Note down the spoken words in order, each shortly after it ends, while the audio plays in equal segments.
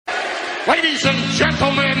Ladies and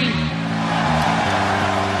gentlemen,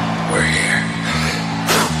 we're here.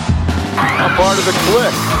 I'm part of the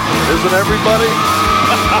clique, isn't everybody?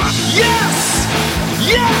 Yes!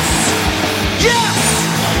 Yes! Yes!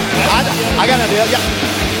 I got an idea, yeah.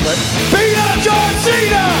 Beat up John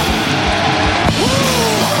Cena!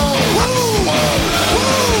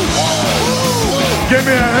 Give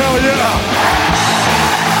me a hell yeah!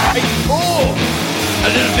 Oh, a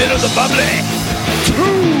little bit of the bubbly.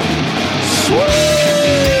 Too sweet!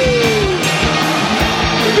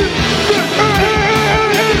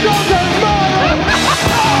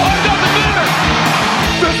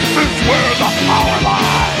 This is where the power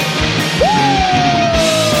lies!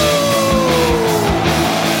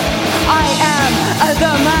 I am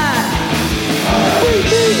the man. We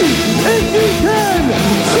need if we can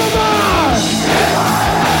survive!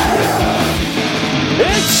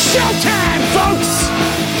 It's showtime, folks!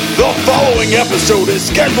 The following episode is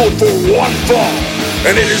scheduled for one fall,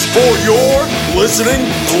 and it is for your listening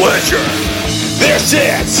pleasure. This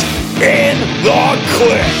is In the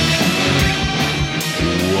Clique.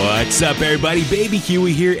 What's up, everybody? Baby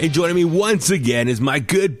Huey here, and joining me once again is my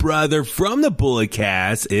good brother from the Bullet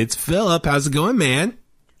Cast. It's Philip. How's it going, man?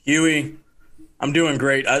 Huey, I'm doing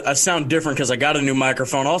great. I sound different because I got a new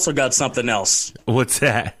microphone. Also got something else. What's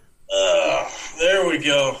that? There we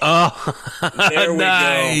go. Oh, There we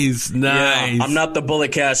nice, go. nice. Yeah, I'm not the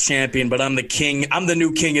Bullet Cast champion, but I'm the king. I'm the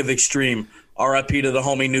new king of Extreme. R.I.P. to the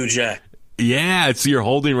homie New Jack. Yeah, so you're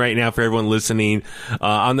holding right now for everyone listening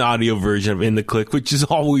on the audio version of In the Clique, which is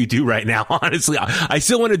all we do right now, honestly. I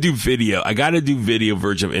still want to do video. I got to do video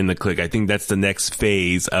version of In the Clique. I think that's the next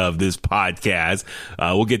phase of this podcast.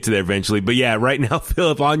 We'll get to that eventually. But yeah, right now,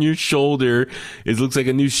 Philip, on your shoulder, it looks like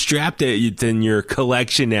a new strap that it's in your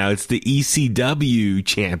collection now. It's the ECW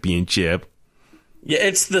Championship. Yeah,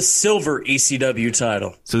 it's the silver ECW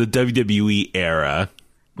title. So the WWE era.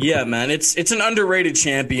 Yeah, man, it's an underrated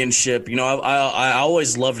championship. You know, I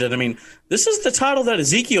always loved it. I mean, this is the title that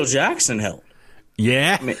Ezekiel Jackson held.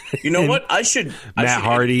 Yeah. I mean, you know what? Matt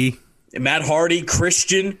Hardy,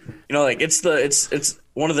 Christian. You know, like it's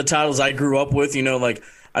one of the titles I grew up with. You know, like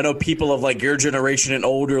I know people of like your generation and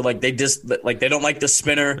older, like they don't like the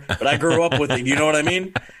spinner, but I grew up with it. You know what I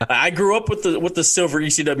mean? I grew up with the silver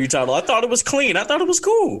ECW title. I thought it was clean. I thought it was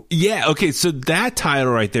cool. Yeah. Okay. So that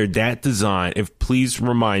title right there, that design, please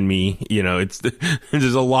remind me, you know,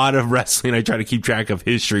 there's a lot of wrestling I try to keep track of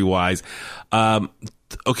history wise. Okay.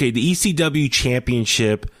 The ECW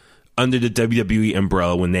Championship under the WWE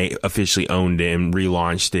umbrella when they officially owned it and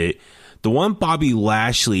relaunched it. The one Bobby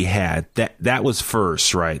Lashley had, that was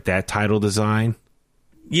first, right? That title design?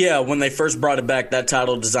 Yeah, when they first brought it back, that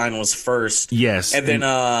title design was first. Yes. And then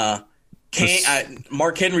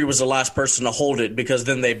Mark Henry was the last person to hold it because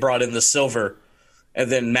then they brought in the silver.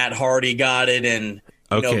 And then Matt Hardy got it and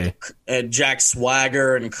Jack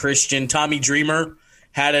Swagger and Christian. Tommy Dreamer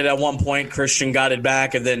had it at one point. Christian got it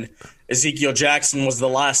back, and then Ezekiel Jackson was the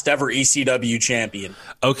last ever ECW champion.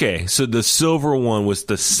 Okay, so the silver one was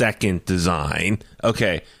the second design.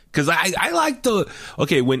 Okay, because I liked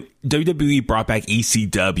when WWE brought back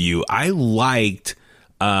ECW, I liked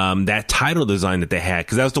that title design that they had,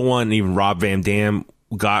 because that was the one even Rob Van Dam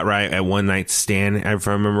got right at One Night Stand, if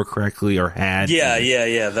I remember correctly, or had. Yeah,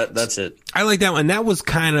 that's it. I like that one. That was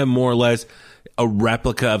kind of more or less a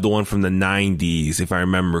replica of the one from the 90s, if I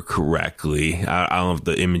remember correctly. I don't know if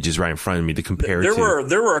the image is right in front of me to compare there to.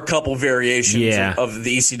 There were a couple variations of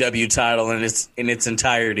the ECW title in its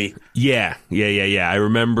entirety. Yeah. I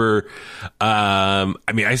remember.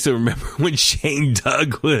 I still remember when Shane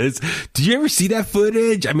Douglas. Did you ever see that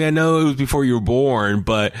footage? I mean, I know it was before you were born,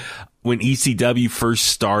 but when ECW first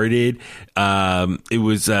started, it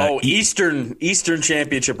was Eastern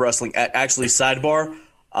Championship Wrestling. Actually, sidebar.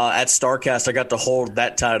 At StarCast, I got to hold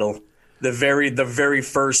that title, the very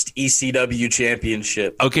first ECW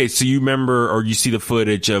championship. Okay, so you remember, or you see the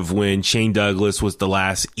footage of when Shane Douglas was the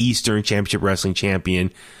last Eastern Championship Wrestling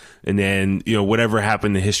champion, and then, you know, whatever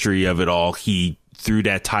happened in the history of it all, he threw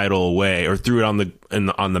that title away, or threw it on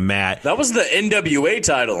the mat. That was the NWA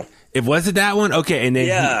title. Was it that one? Okay, and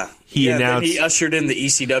then he announced, then he ushered in the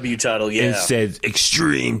ECW title. Yeah, and said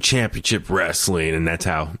Extreme Championship Wrestling, and that's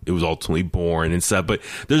how it was ultimately born and stuff. But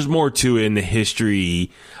there's more to it in the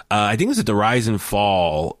history. I think it was at the rise and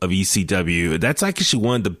fall of ECW. That's actually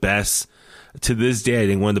one of the best. To this day, I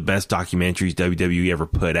think one of the best documentaries WWE ever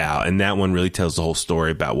put out, and that one really tells the whole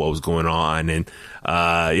story about what was going on. And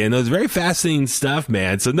it's very fascinating stuff,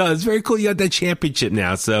 man. So no, it's very cool. You got that championship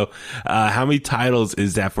now. So how many titles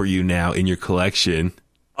is that for you now in your collection?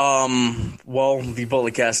 Well, the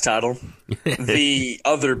Bulletcast title, the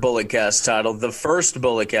other Bulletcast title, the first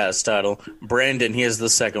Bulletcast title, Brandon, he has the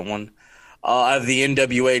second one. I have the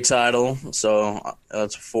NWA title, so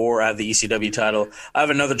that's 4. I have the ECW title. I have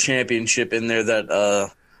another championship in there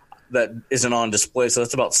that isn't on display, so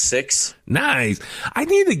that's about 6. Nice. I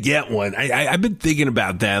need to get one. I've been thinking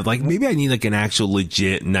about that. Like, maybe I need like an actual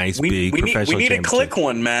legit, nice, big professional We need a click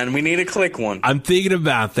one, man. We need a click one. I'm thinking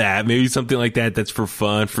about that. Maybe something like that that's for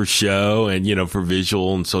fun, for show, and, you know, for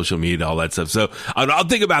visual and social media, all that stuff. So I'll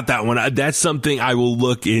think about that one. That's something I will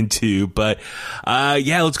look into. But,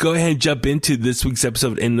 yeah, let's go ahead and jump into this week's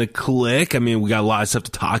episode in the Click. I mean, we got a lot of stuff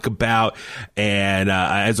to talk about. And,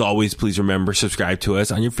 as always, please remember, subscribe to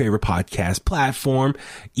us on your favorite podcast platform.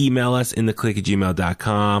 Email us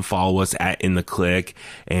intheclick@gmail.com. Follow us at InTheClick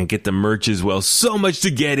and get the merch as well. So much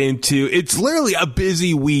to get into. It's literally a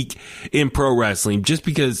busy week in pro wrestling, just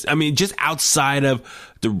because, I mean, just outside of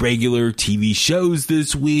the regular TV shows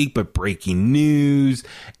this week, but breaking news,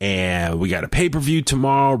 and we got a pay-per-view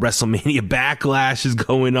tomorrow. WrestleMania Backlash is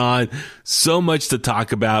going on. So much to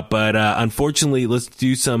talk about, but unfortunately, let's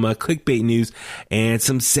do some clickbait news. And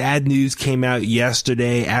some sad news came out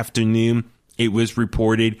yesterday afternoon. It was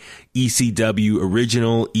reported ECW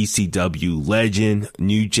original, ECW legend,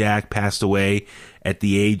 New Jack passed away at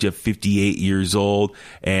the age of 58 years old.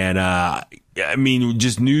 And, I mean,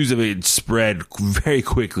 just news of it spread very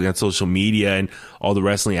quickly on social media, and all the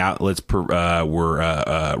wrestling outlets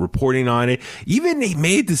were reporting on it. Even they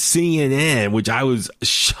made the CNN, which I was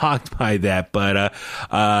shocked by that. But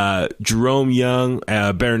Jerome Young,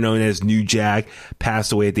 better known as New Jack,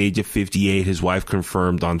 passed away at the age of 58. His wife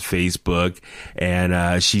confirmed on Facebook,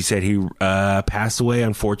 and she said he passed away,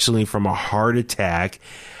 unfortunately, from a heart attack.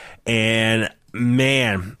 And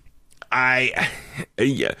man,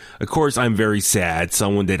 of course, I'm very sad.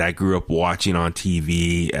 Someone that I grew up watching on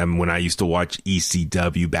TV, and when I used to watch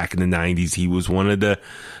ECW back in the 90s, he was one of the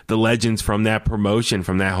legends from that promotion,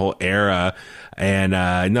 from that whole era. And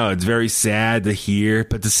no, it's very sad to hear,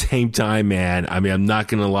 but at the same time, man, I mean, I'm not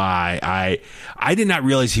gonna lie, I did not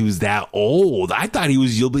realize he was that old. I thought he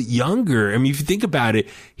was a little bit younger. I mean, if you think about it,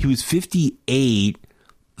 he was 58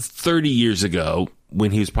 30 years ago,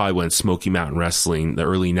 when he was probably Smoky Mountain Wrestling, the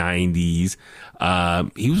early 90s.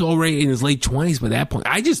 He was already in his late 20s by that point.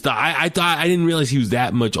 I just thought, I didn't realize he was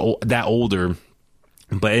that older.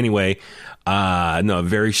 But anyway, no,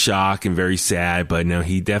 very shocked and very sad, but no,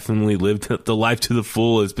 he definitely lived the life to the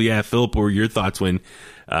fullest. But yeah, Philip, what were your thoughts when,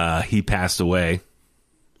 he passed away?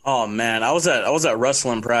 Oh man, I was at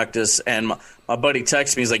wrestling practice, and my buddy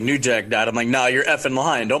texted me, he's like, New Jack died. I'm like, nah, you're effing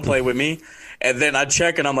lying. Don't play with me. And then I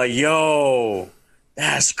check, and I'm like, yo,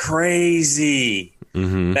 that's crazy.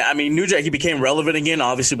 Mm-hmm. I mean, New Jack, he became relevant again,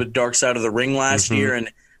 obviously, with Dark Side of the Ring last year, and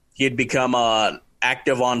he had become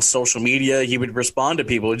active on social media. He would respond to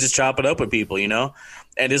people, just chop it up with people, you know?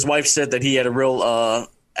 And his wife said that he had a real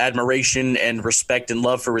admiration and respect and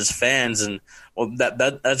love for his fans, and well,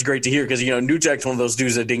 that's great to hear, because, you know, New Jack's one of those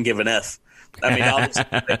dudes that didn't give an F. I mean, obviously,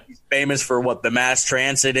 he's famous for the mass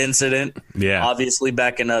transit incident. Yeah. Obviously,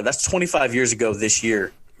 back in that's 25 years ago this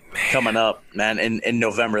year. Coming up, man, in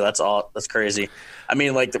November. That's crazy. I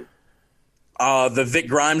mean, like the Vic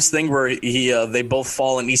Grimes thing where they both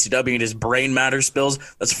fall in ECW and his brain matter spills.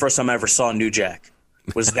 That's the first time I ever saw New Jack.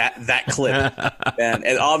 Was that clip, man?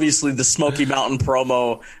 And obviously the Smoky Mountain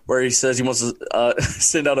promo where he says he wants to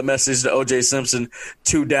send out a message to OJ Simpson,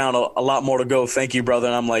 2 down, a lot more to go. Thank you, brother.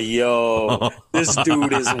 And I'm like, yo, this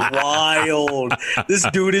dude is wild. This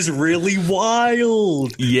dude is really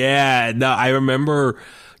wild. Yeah, no, I remember,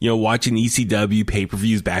 you know, watching ECW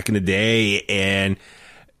pay-per-views back in the day, and,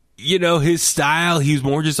 you know, his style, he was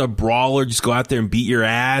more just a brawler, just go out there and beat your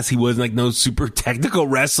ass. He wasn't like no super technical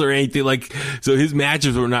wrestler or anything, like, so his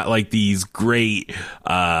matches were not like these great, you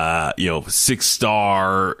know,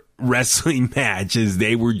 6-star wrestling matches.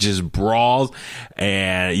 They were just brawls,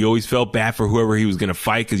 and you always felt bad for whoever he was going to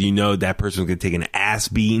fight, because you know that person was going to take an ass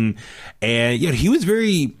beating. And, you know, he was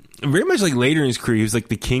very much like later in his career, he was like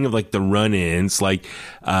the king of like the run-ins. Like,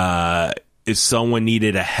 if someone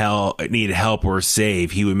needed help or a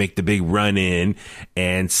save, he would make the big run in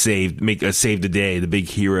and save the day, the big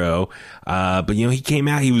hero. But you know, he came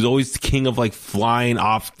out, he was always the king of like flying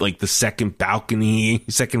off like the second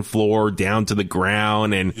floor down to the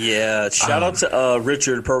ground. And yeah, shout out to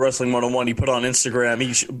Richard, Pro Wrestling 101. He put on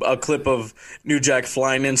Instagram a clip of New Jack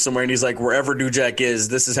flying in somewhere, and he's like, wherever New Jack is,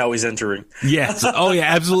 this is how he's entering. Yes. Oh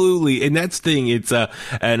yeah, absolutely. And that's the thing. It's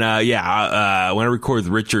when I record with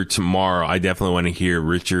Richard tomorrow, I definitely want to hear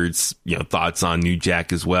Richard's, you know, thoughts on New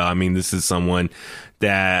Jack as well. I mean, this is someone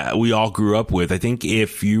that we all grew up with. I think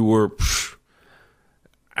if you were,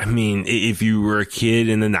 I mean, if you were a kid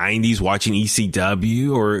in the 90s watching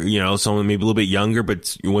ECW, or, you know, someone maybe a little bit younger,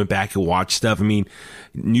 but you went back and watched stuff, I mean,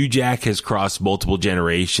 New Jack has crossed multiple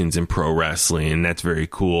generations in pro wrestling, and that's very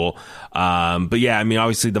cool. But yeah, I mean,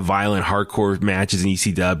 obviously the violent hardcore matches in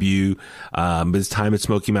ECW, but his time at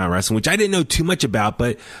Smoky Mountain Wrestling, which I didn't know too much about,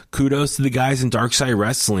 but kudos to the guys in Dark Side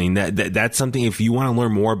Wrestling. That's something, if you want to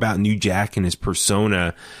learn more about New Jack and his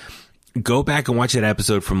persona, go back and watch that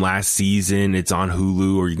episode from last season. It's on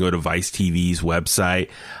Hulu, or you can go to Vice TV's website.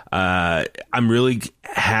 I'm really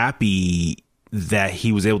happy that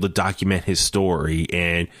he was able to document his story,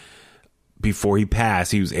 and before he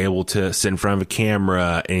passed, he was able to sit in front of a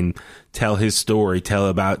camera and tell his story, talk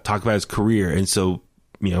about his career. And so,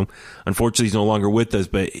 you know, unfortunately he's no longer with us,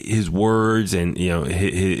 but his words and, you know,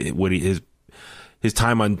 his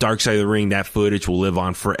time on Dark Side of the Ring, that footage will live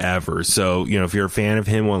on forever. So, you know, if you're a fan of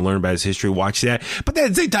him, want to learn about his history, watch that. But at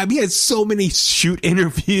the same time, he has so many shoot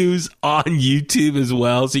interviews on YouTube as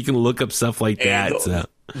well, so you can look up stuff like that.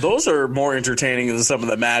 Those are more entertaining than some of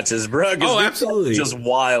the matches, bro. Oh, absolutely. Just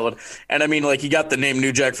wild. And I mean, like, he got the name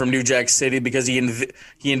New Jack from New Jack City because he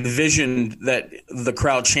envisioned that the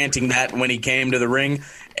crowd chanting that when he came to the ring.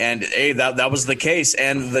 And, hey, that was the case.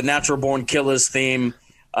 And the Natural Born Killers theme,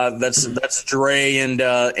 that's Dre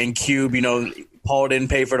and Cube. You know, Paul didn't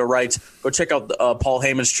pay for the rights. Go check out Paul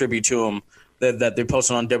Heyman's tribute to him that they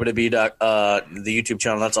posted on WWE, the YouTube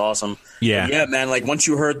channel. That's awesome. Yeah, man. Like, once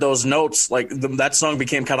you heard those notes, like that song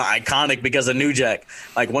became kind of iconic because of New Jack.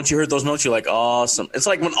 Like, once you heard those notes, you're like, awesome. It's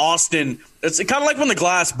like when Austin. It's kind of like when the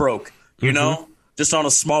glass broke. You know. Just on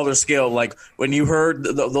a smaller scale, like when you heard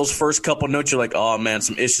those first couple notes, you're like, oh man,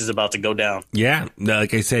 some issues about to go down. Yeah,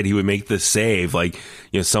 like I said, he would make the save, like,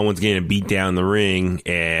 you know, someone's getting beat down in the ring,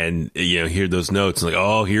 and, you know, hear those notes, like,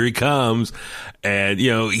 oh, here he comes. And,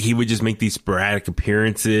 you know, he would just make these sporadic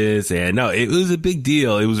appearances, and no, it was a big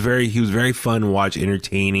deal. He was very fun to watch,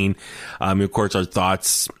 entertaining. Of course, our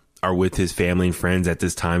thoughts are with his family and friends at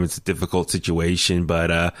this time. It's a difficult situation,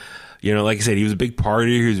 but, you know, like I said, he was a big partier.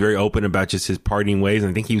 He was very open about just his partying ways, and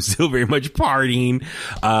I think he was still very much partying.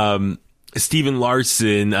 Steven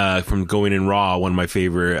Larson from Going in Raw, one of my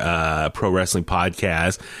favorite pro wrestling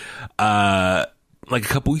podcasts, like a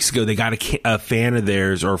couple weeks ago, they got a fan of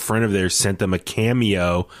theirs, or a friend of theirs sent them a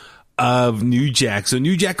cameo of New Jack. So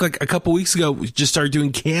New Jack, like a couple weeks ago, just started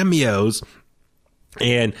doing cameos.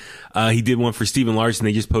 And he did one for Steven Larson.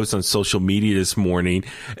 They just posted on social media this morning,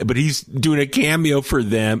 but he's doing a cameo for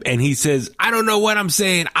them, and he says, I don't know what I'm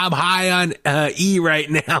saying. I'm high on E right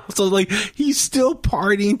now. So, like, he's still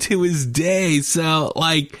partying to his day. So,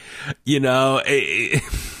 like, you know,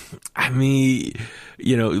 I mean,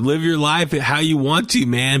 you know, live your life how you want to,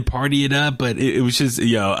 man. Party it up. But it was just,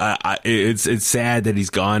 you know, it's sad that he's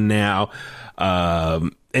gone now.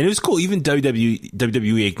 And it was cool. Even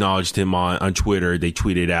WWE acknowledged him on Twitter. They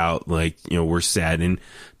tweeted out, like, you know, we're saddened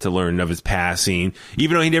to learn of his passing.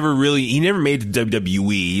 Even though he never made the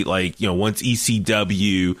WWE. Like, you know, once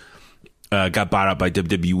ECW got bought out by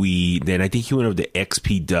WWE, then I think he went over to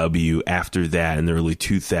XPW after that in the early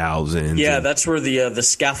 2000s. Yeah, that's where the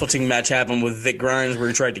scaffolding match happened with Vic Grimes, where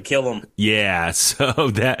he tried to kill him. Yeah,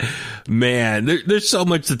 so that, man, there's so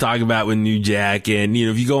much to talk about with New Jack. And, you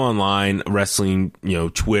know, if you go online, wrestling, you know,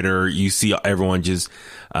 Twitter, you see everyone just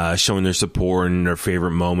showing their support and their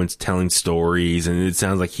favorite moments, telling stories. And it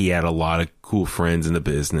sounds like he had a lot of cool friends in the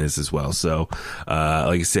business as well. So,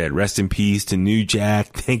 like I said, rest in peace to New Jack.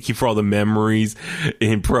 Thank you for all the memories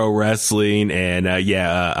in pro wrestling. And,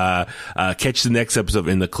 catch the next episode of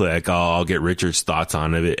In the Click. I'll get Richard's thoughts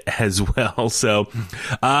on it as well. So,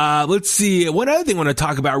 let's see. One other thing I want to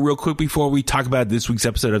talk about real quick before we talk about this week's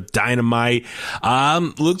episode of Dynamite.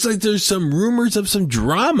 Looks like there's some rumors of some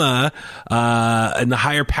drama, and the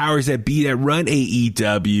higher powers that be that run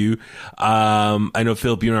AEW. I know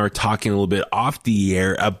Philip, you and I were talking a little bit off the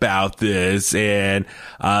air about this, and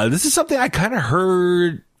this is something I kind of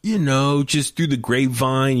heard, you know, just through the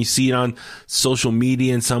grapevine. You see it on social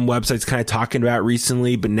media and some websites kind of talking about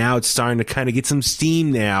recently, but now it's starting to kind of get some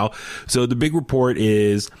steam now. So the big report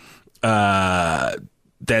is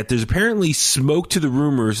that there's apparently smoke to the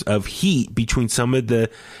rumors of heat between some of the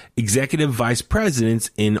executive vice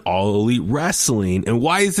presidents in All Elite Wrestling. And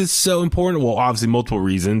why is this so important? Well, obviously multiple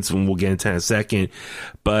reasons, and we'll get into that in a second.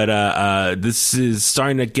 But this is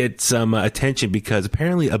starting to get some attention because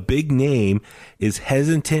apparently a big name is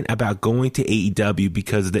hesitant about going to AEW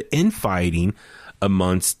because of the infighting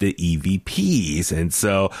amongst the EVPs. And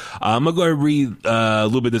so I'm going to go ahead and read a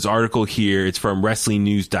little bit of this article here. It's from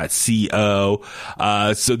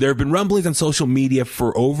WrestlingNews.co. So there have been rumblings on social media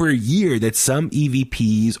for over a year that some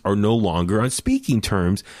EVPs are no longer on speaking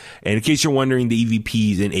terms. And in case you're wondering, the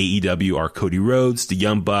EVPs in AEW are Cody Rhodes, the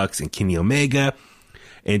Young Bucks, and Kenny Omega.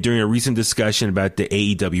 And during a recent discussion about the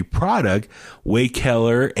AEW product, Wade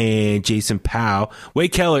Keller and Jason Powell.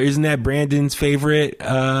 Wade Keller, isn't that Brandon's favorite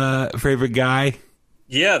guy?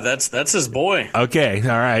 Yeah, that's his boy. Okay,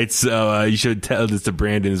 all right. So you should tell this to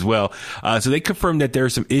Brandon as well. So they confirmed that there are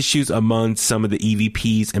some issues among some of the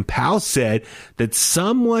EVPs, and Powell said that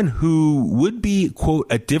someone who would be, quote,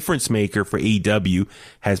 a difference maker for AEW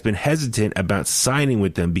has been hesitant about signing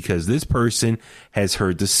with them because this person has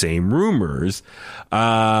heard the same rumors.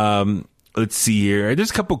 Let's see here.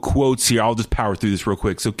 There's a couple quotes here. I'll just power through this real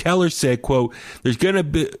quick. So Keller said, quote, there's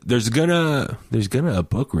gonna a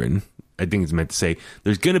book written. I think it's meant to say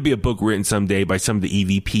there's going to be a book written someday by some of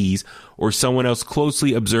the EVPs or someone else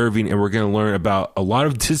closely observing, and we're going to learn about a lot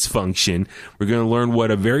of dysfunction. We're going to learn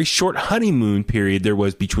what a very short honeymoon period there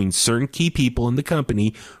was between certain key people in the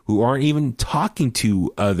company who aren't even talking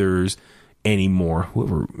to others anymore.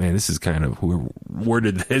 Whoever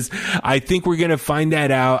worded this, I think we're going to find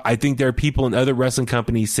that out. I think there are people in other wrestling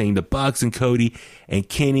companies saying the Bucks and Cody and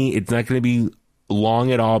Kenny, it's not going to be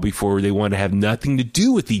long at all before they want to have nothing to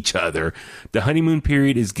do with each other. The honeymoon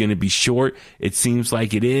period is going to be short. It seems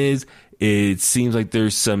like it is. It seems like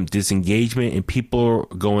there's some disengagement and people are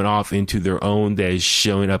going off into their own that is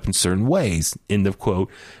showing up in certain ways. End of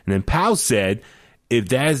quote. And then Powell said, if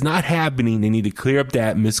that is not happening, they need to clear up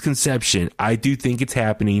that misconception. I do think it's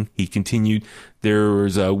happening. He continued,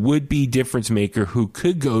 there's a would-be difference maker who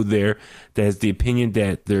could go there that has the opinion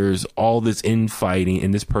that there's all this infighting,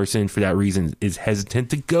 and this person, for that reason, is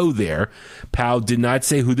hesitant to go there. Powell did not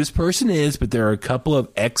say who this person is, but there are a couple of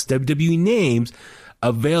ex-WWE names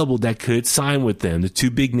available that could sign with them. The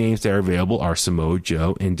two big names that are available are Samoa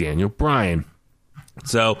Joe and Daniel Bryan.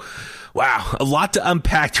 So, wow, a lot to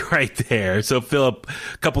unpack right there. So, Philip,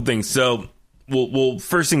 a couple things. So, we'll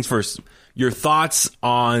first things first, your thoughts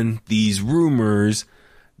on these rumors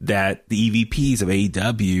that the EVPs of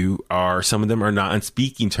AEW are, some of them are not on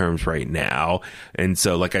speaking terms right now. And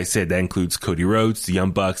so, like I said, that includes Cody Rhodes, the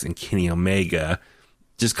Young Bucks, and Kenny Omega.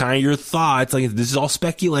 Just kind of your thoughts. Like, this is all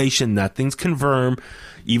speculation. Nothing's confirmed.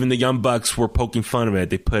 Even the Young Bucks were poking fun of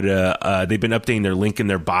it. They put they've been updating their link in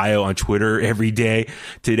their bio on Twitter every day.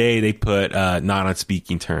 Today they put not on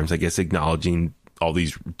speaking terms, I guess, acknowledging all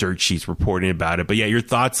these dirt sheets reporting about it. But yeah, your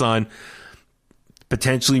thoughts on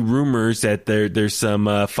potentially rumors that there's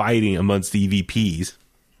some fighting amongst the EVPs.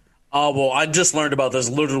 Well, I just learned about this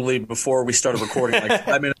literally before we started recording, like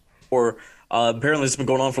 5 minutes before. Apparently it's been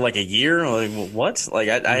going on for like a year. Like, what? Like,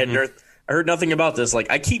 I heard nothing about this. Like,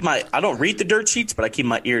 I don't read the dirt sheets, but I keep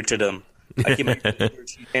my ear to them. I keep my ear to the dirt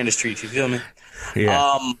sheets and the streets. You feel me?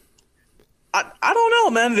 Yeah. I don't know,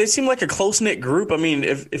 man. They seem like a close-knit group. I mean,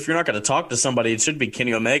 if you're not going to talk to somebody, it should be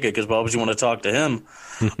Kenny Omega, because why would you want to talk to him?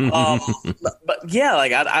 But yeah,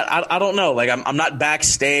 like, I don't know. Like, I'm not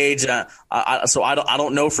backstage, so I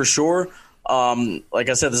don't know for sure. Like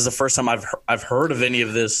I said, this is the first time I've heard of any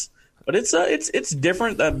of this. But it's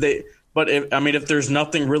different. But if there's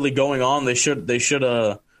nothing really going on, they should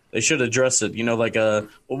address it. You know, like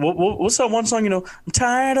what's that one song? You know, I'm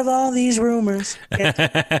tired of all these rumors. You know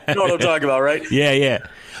what I'm talking about, right? Yeah.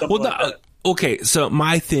 Okay. So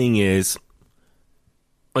my thing is,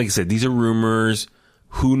 like I said, these are rumors.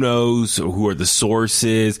 Who knows who are the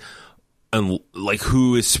sources, and like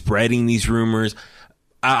who is spreading these rumors?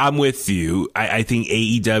 I'm with you. I think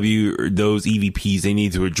AEW, or those EVPs, they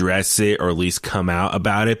need to address it or at least come out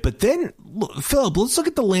about it. But then, Philip, let's look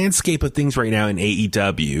at the landscape of things right now in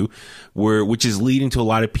AEW, which is leading to a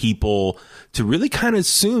lot of people to really kind of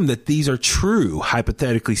assume that these are true,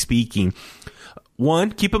 hypothetically speaking.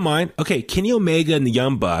 One, keep in mind, okay, Kenny Omega and the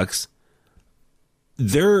Young Bucks,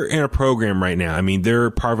 they're in a program right now. I mean, they're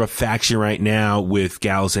part of a faction right now with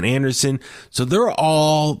Gallows and Anderson. So they're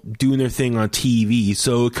all doing their thing on TV.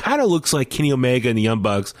 So it kind of looks like Kenny Omega and the Young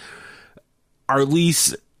Bucks are at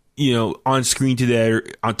least, you know, on screen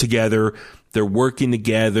together. They're working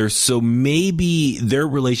together. So maybe their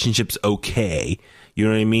relationship's okay. You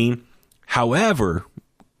know what I mean? However,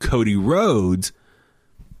 Cody Rhodes,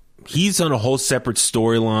 he's on a whole separate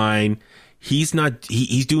storyline. He's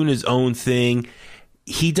doing his own thing.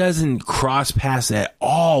 He doesn't cross paths at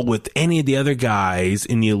all with any of the other guys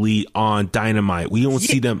in the Elite on Dynamite. We don't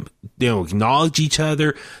see them. They don't acknowledge each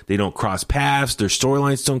other. They don't cross paths. Their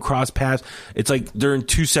storylines don't cross paths. It's like they're in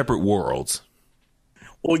two separate worlds.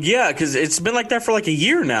 Well, yeah, because it's been like that for like a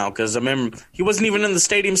year now. Because I mean, he wasn't even in the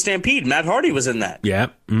Stadium Stampede. Matt Hardy was in that. Yeah.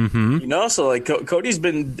 Mm-hmm. You know, so like Cody's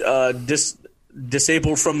been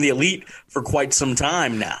disabled from the Elite for quite some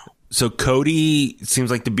time now. So Cody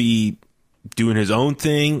seems like to be doing his own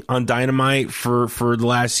thing on Dynamite for the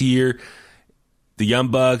last year. The Young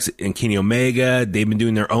Bucks and Kenny Omega, they've been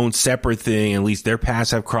doing their own separate thing. At least their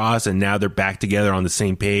paths have crossed, and now they're back together on the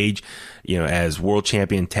same page, you know, as world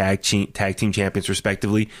champion, tag team champions,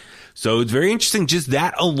 respectively. So it's very interesting. Just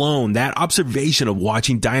that alone, that observation of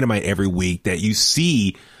watching Dynamite every week, that you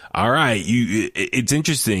see. All right, it's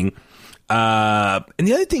interesting. And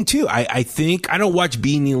the other thing too, I think I don't watch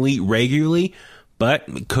Being the Elite regularly,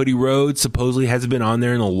 but Cody Rhodes supposedly hasn't been on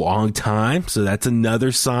there in a long time, so that's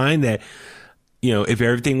another sign that, you know, if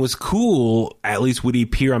everything was cool, at least would he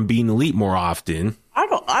appear on Being Elite more often?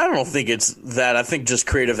 I don't think it's that. I think just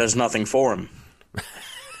creative has nothing for him.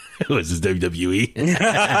 Was this WWE?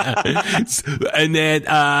 And then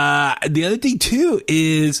the other thing too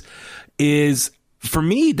is for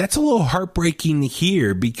me, that's a little heartbreaking to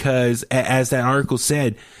hear, because as that article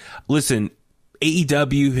said, listen,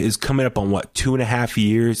 AEW is coming up on 2.5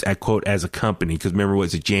 years at quote as a company, because remember,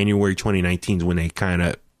 was it January 2019 is when they kind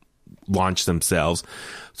of launched themselves.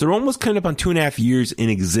 So they're almost coming up on 2.5 years in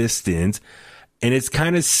existence. And it's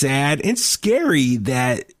kind of sad and scary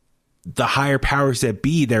that the higher powers that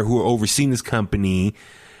be there who are overseeing this company,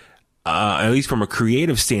 at least from a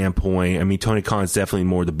creative standpoint, I mean, Tony Khan's definitely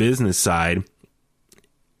more the business side,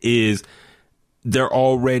 is they're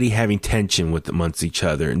already having tension amongst each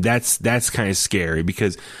other. And that's kind of scary,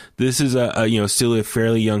 because this is a still a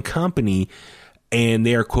fairly young company, and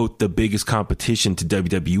they are, quote, the biggest competition to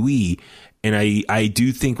WWE. And I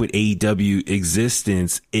do think with AEW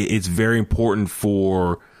existence, it's very important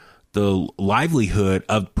for the livelihood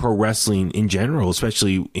of pro wrestling in general,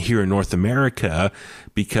 especially here in North America,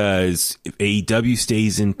 because if AEW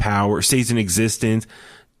stays in existence,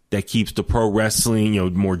 that keeps the pro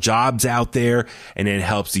wrestling, more jobs out there, and then it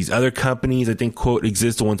helps these other companies, I think, quote,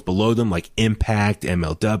 exist, the ones below them, like Impact,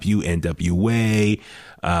 MLW, NWA,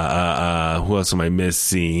 who else am I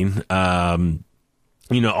missing?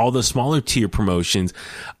 All the smaller tier promotions.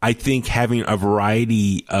 I think having a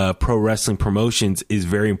variety of pro wrestling promotions is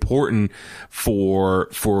very important for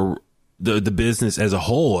the business as a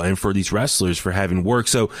whole, and for these wrestlers for having work.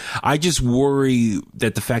 So I just worry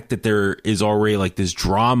that the fact that there is already like this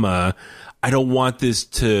drama, I don't want this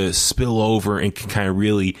to spill over and can kind of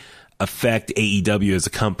really affect AEW as a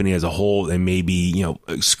company as a whole, and maybe,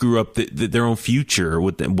 screw up their own future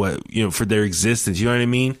with for their existence. You know what I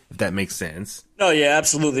mean? If that makes sense. Oh, yeah,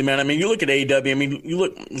 absolutely, man. I mean, you look at AEW. I mean, you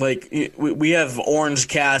look like we have Orange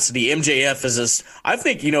Cassidy. MJF is this. I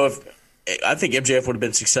think MJF would have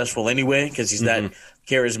been successful anyway, because he's that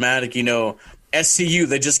charismatic. SCU,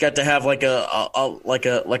 they just got to have like a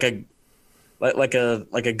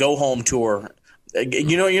go home tour.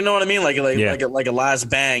 You know what I mean? Like a last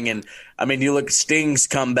bang. And I mean, you look, Sting's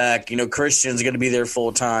come back. Christian's going to be there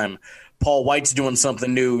full time. Paul White's doing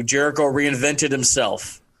something new. Jericho reinvented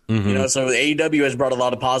himself. So AEW has brought a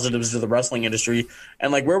lot of positives to the wrestling industry.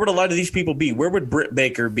 And like, where would a lot of these people be? Where would Britt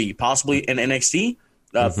Baker be? Possibly in NXT,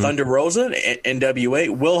 Thunder Rosa, NWA,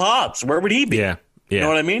 Will Hobbs. Where would he be? Yeah. You know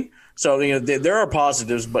what I mean? So there are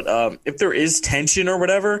positives, but if there is tension or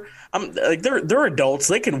whatever, they're adults.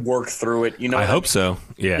 They can work through it. I hope so.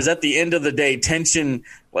 Yeah. Because at the end of the day, tension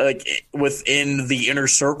like within the inner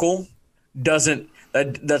circle that's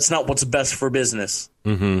not what's best for business.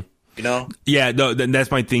 Mm-hmm. Yeah. No, that's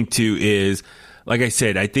my thing too. Is like I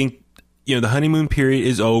said, I think the honeymoon period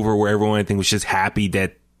is over, where everyone, I think, was just happy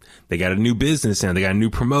that they got a new business now. They got a new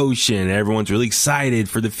promotion. Everyone's really excited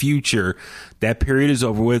for the future. That period is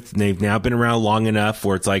over with. And they've now been around long enough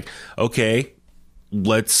where it's like, okay,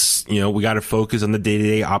 let's, we got to focus on the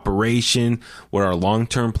day-to-day operation. What are our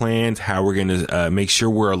long-term plans? How we're going to make sure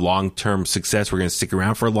we're a long-term success. We're going to stick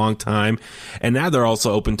around for a long time. And now they're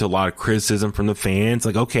also open to a lot of criticism from the fans.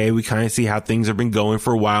 Like, okay, we kind of see how things have been going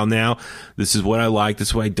for a while now. This is what I like. This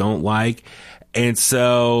is what I don't like. And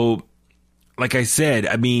so, like I said,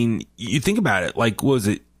 I mean, you think about it, like, what was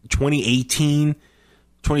it, 2017,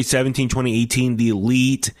 2018, the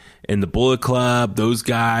Elite and the Bullet Club, those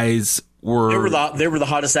guys were they were the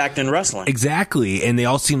hottest act in wrestling. Exactly. And they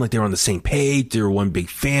all seemed like they were on the same page. They were one big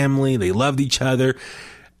family. They loved each other.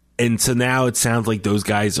 And so now it sounds like those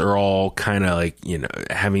guys are all kind of like,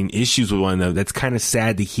 having issues with one another. That's kind of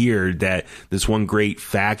sad to hear, that this one great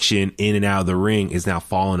faction in and out of the ring is now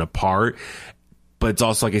falling apart. But it's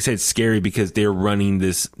also, like I said, scary because they're running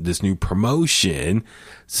this new promotion.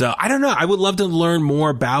 So I don't know. I would love to learn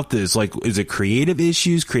more about this. Like, is it creative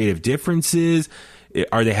issues, creative differences?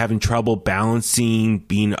 Are they having trouble balancing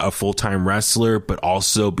being a full-time wrestler, but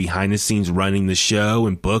also behind the scenes running the show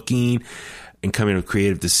and booking and coming up with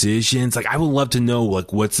creative decisions? Like, I would love to know,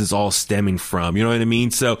 like, what's this all stemming from? You know what I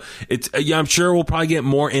mean? So I'm sure we'll probably get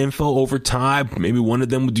more info over time. Maybe one of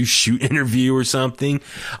them will do shoot interview or something.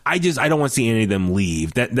 I don't want to see any of them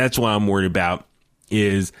leave. That's what I'm worried about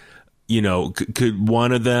is, could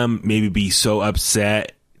one of them maybe be so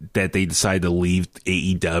upset that they decide to leave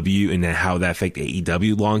AEW, and then how that affect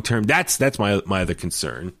AEW long term? That's my other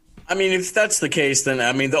concern. I mean, if that's the case, then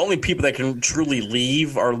the only people that can truly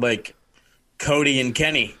leave are like Cody and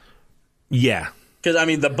Kenny. Yeah. Because,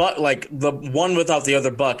 the one without the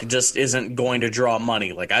other buck just isn't going to draw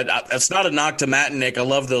money. Like, that's not a knock to Matt and Nick. I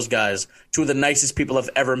love those guys. Two of the nicest people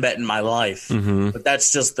I've ever met in my life. Mm-hmm. But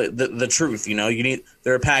that's just the truth,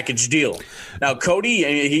 they're a package deal. Now,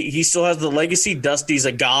 Cody, he still has the legacy. Dusty's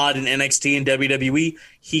a god in NXT and WWE.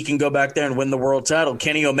 He can go back there and win the world title.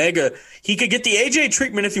 Kenny Omega, he could get the AJ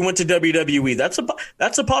treatment if he went to WWE.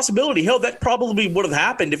 That's a possibility. Hell, that probably would have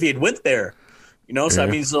happened if he had went there. Those are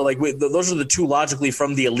the two logically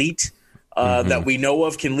from the elite that we know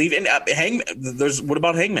of can leave. And what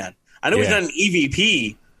about Hangman? I know he's not an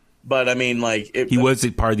EVP, but he was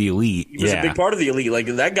a part of the elite. He was a big part of the elite. Like,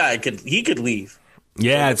 that guy could leave.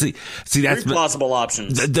 Yeah, see, that's plausible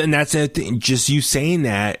options. And that's it. Just you saying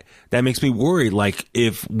that makes me worried. Like,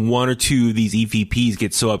 if one or two of these EVPs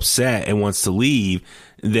get so upset and wants to leave,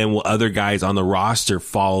 then will other guys on the roster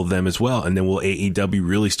follow them as well? And then will AEW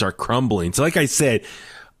really start crumbling? So like I said,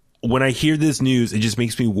 when I hear this news, it just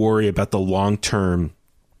makes me worry about the longevity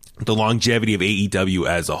of AEW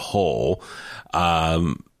as a whole.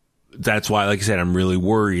 That's why, like I said, I'm really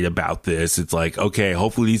worried about this. It's like, okay,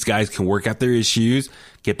 hopefully these guys can work out their issues,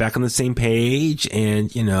 get back on the same page,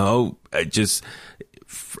 and, just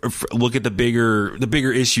look at the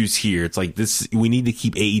bigger issues here. It's like this, we need to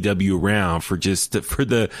keep AEW around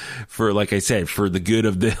for like I said, for the good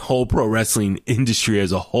of the whole pro wrestling industry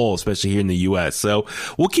as a whole, especially here in the US. So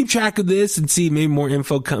we'll keep track of this and see, maybe more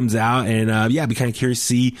info comes out, and I'd be kind of curious to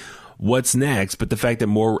see what's next. But the fact that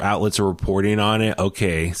more outlets are reporting on it,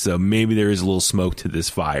 okay, so maybe there is a little smoke to this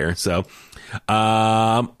fire. So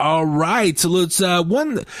all right, so let's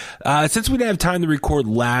since we didn't have time to record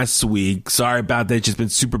last week, sorry about that. It's just been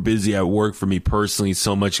super busy at work for me personally.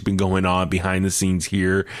 So much has been going on behind the scenes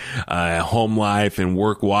here, home life and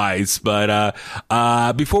work wise. But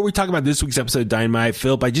before we talk about this week's episode of Dynamite,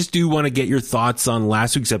 Philip, I just do want to get your thoughts on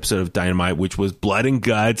last week's episode of Dynamite, which was Blood and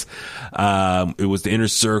Guts. It was the Inner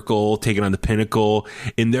Circle taking on the Pinnacle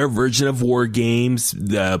in their version of War Games.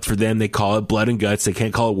 For them, they call it Blood and Guts. They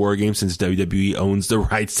can't call it War Games since WWE owns the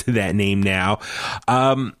rights to that name now.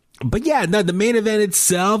 But yeah, no, the main event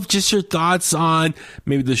itself, just your thoughts on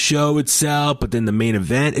maybe the show itself, but then the main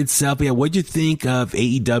event itself. Yeah, what'd you think of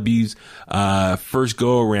AEW's first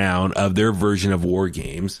go around of their version of War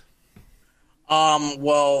Games?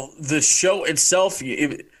 Well, the show itself,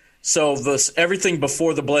 everything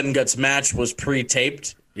before the Blood and Guts match was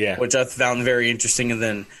pre-taped. Yeah, which I found very interesting, and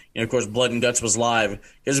then of course Blood and Guts was live.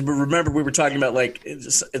 Because remember we were talking about like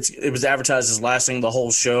it was advertised as lasting the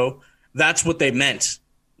whole show. That's what they meant.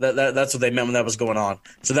 That's what they meant when that was going on.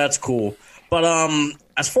 So that's cool. But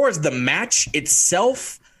as far as the match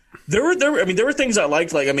itself, there were things I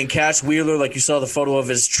liked. Like Cash Wheeler, like you saw the photo of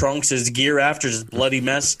his trunks, his gear after his bloody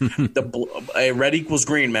mess. Red equals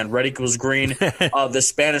green, man. Red equals green. The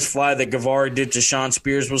Spanish Fly that Guevara did to Sean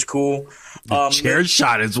Spears was cool. Chair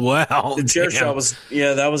shot as well. The chair shot was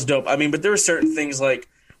that was dope. But there were certain things like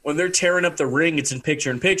when they're tearing up the ring, it's in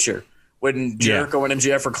picture. When Jericho and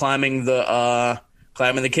MJF are climbing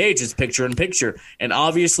the cage, it's picture in picture. And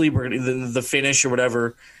obviously, the finish or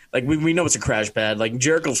whatever. Like, we know it's a crash pad. Like,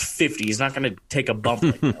 Jericho's 50. He's not going to take a bump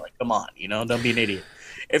like that. Like, come on, don't be an idiot.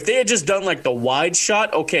 If they had just done, like, the wide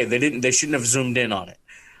shot, okay, they shouldn't have zoomed in on it.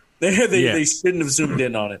 They shouldn't have zoomed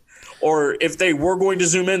in on it. Or if they were going to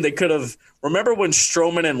zoom in, they could have – remember when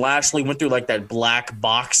Strowman and Lashley went through, like, that black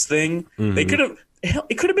box thing? Mm-hmm. They could have –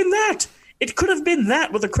 it could have been that. It could have been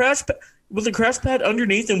that with a crash pad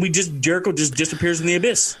underneath, and Jericho just disappears in the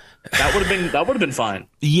abyss. That would have been fine.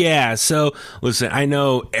 Yeah. So listen, I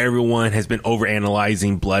know everyone has been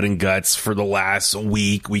overanalyzing Blood and Guts for the last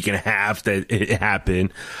week and a half that it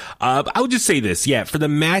happened. I would just say this. Yeah. For the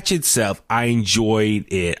match itself, I enjoyed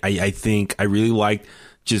it. I think I really liked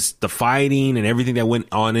just the fighting and everything that went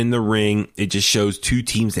on in the ring. It just shows two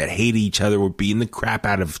teams that hated each other, were beating the crap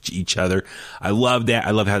out of each other. I love that.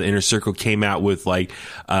 I love how the Inner Circle came out with like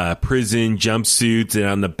prison jumpsuits, and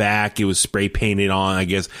on the back it was spray painted on, I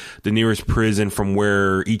guess, the nearest prison from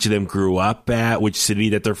where each of them grew up at, which city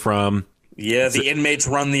that they're from. Yeah, the inmates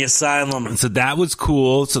run the asylum. So that was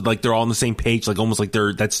cool. So like they're all on the same page, like almost like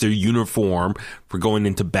that's their uniform for going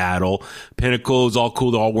into battle. Pinnacle is all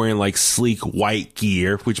cool. They're all wearing like sleek white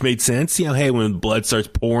gear, which made sense. You know, hey, when blood starts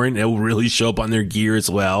pouring, it will really show up on their gear as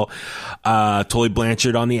well. Tully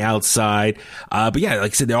Blanchard on the outside. But yeah,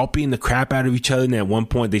 like I said, they're all beating the crap out of each other. And at one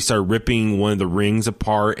point they started ripping one of the rings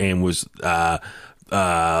apart and was,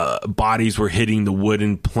 bodies were hitting the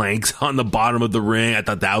wooden planks on the bottom of the ring. I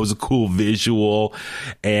thought that was a cool visual.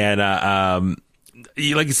 And,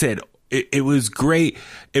 like I said, it was great.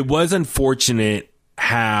 It was unfortunate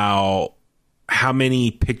how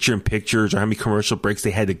many picture-in-pictures or how many commercial breaks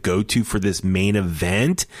they had to go to for this main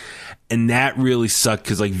event. And that really sucked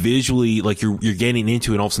because like visually, like you're getting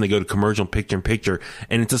into it and all of a sudden they go to commercial picture-in-picture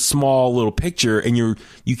and it's a small little picture and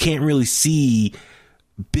you can't really see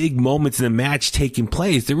big moments in the match taking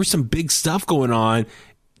place. There was some big stuff going on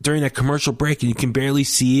during that commercial break and you can barely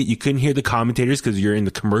see it. You couldn't hear the commentators because you're in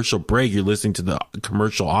the commercial break. You're listening to the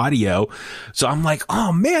commercial audio. So I'm like,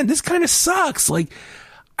 oh man, this kind of sucks. Like,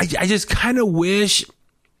 I just kind of wish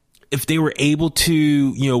if they were able to,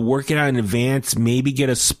 you know, work it out in advance, maybe get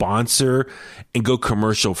a sponsor and go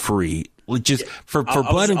commercial free. Just for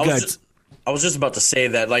Blood and Guts. I was just about to say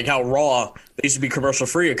that, like how Raw, they used to be commercial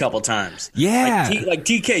free a couple times. Yeah. Like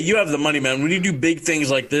TK, you have the money, man. When you do big things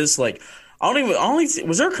like this, like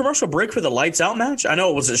was there a commercial break for the Lights Out match? I know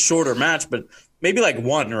it was a shorter match, but maybe like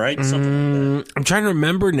one, right? Something like that. I'm trying to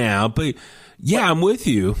remember now, but yeah, I'm with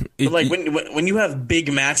you. But like when you have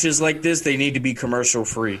big matches like this, they need to be commercial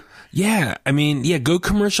free. Yeah, I mean, yeah, go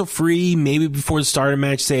commercial free. Maybe before the start of the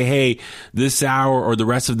match, say, hey, this hour or the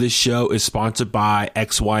rest of this show is sponsored by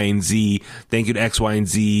X, Y, and Z. Thank you to X, Y, and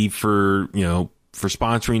Z for, you know, for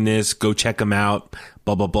sponsoring this. Go check them out.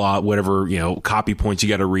 Blah, blah, blah, whatever, you know, copy points you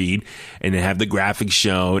got to read, and then have the graphics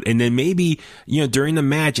shown. And then maybe, you know, during the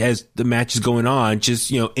match, as the match is going on, just,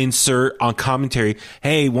 you know, insert on commentary,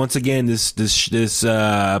 hey, once again, this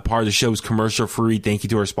part of the show is commercial free. Thank you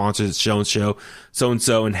to our sponsors,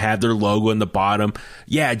 so-and-so, and have their logo in the bottom.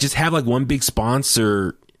 Yeah, just have like one big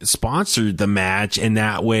sponsor the match, and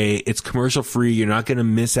that way it's commercial free. You're not going to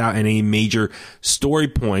miss out on any major story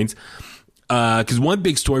points. Because one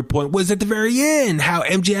big story point was at the very end, how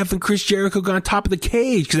MJF and Chris Jericho got on top of the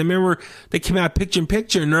cage. Because I remember they came out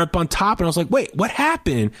picture-in-picture and they're up on top, and I was like, wait, what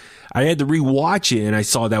happened? I had to rewatch it, and I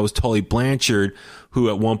saw that was Tully Blanchard, who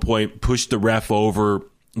at one point pushed the ref over,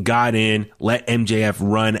 got in, let MJF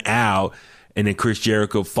run out, and then Chris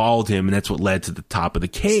Jericho followed him, and that's what led to the top of the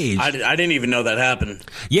cage. I didn't even know that happened.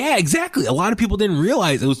 Yeah, exactly. A lot of people didn't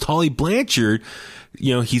realize it was Tully Blanchard.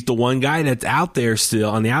 You know, he's the one guy that's out there still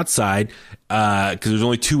on the outside, because there's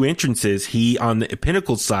only two entrances. He, on the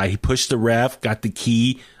Pinnacle side, he pushed the ref, got the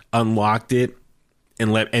key, unlocked it,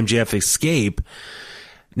 and let MJF escape.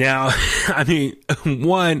 Now, I mean,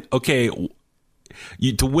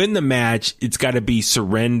 to win the match, it's got to be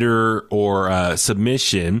surrender or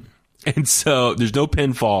submission. And so there's no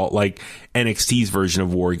pinfall like NXT's version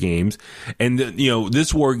of War Games. And,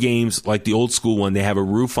 this War Games, like the old school one, they have a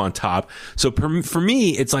roof on top. So for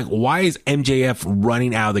me, it's like, why is MJF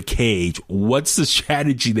running out of the cage? What's the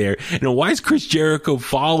strategy there? And why is Chris Jericho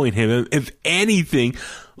following him? If anything,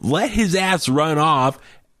 let his ass run off,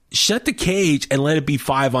 shut the cage, and let it be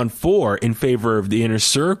 5-on-4 in favor of the Inner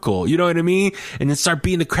Circle. You know what I mean? And then start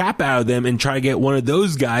beating the crap out of them and try to get one of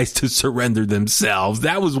those guys to surrender themselves.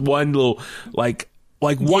 That was one little, why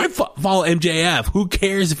follow MJF? Who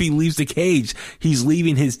cares if he leaves the cage? He's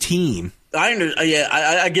leaving his team.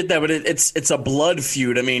 I get that, but it's a blood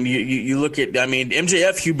feud. I mean, you look at,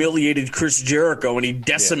 MJF humiliated Chris Jericho and he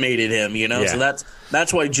decimated him, Yeah. So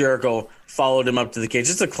that's why Jericho followed him up to the cage.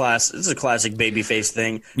 It's a classic babyface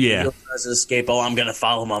thing. Yeah. He tries to escape. Oh, I'm going to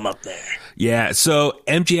follow him up there. Yeah. So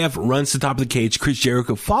MJF runs to the top of the cage. Chris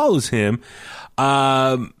Jericho follows him.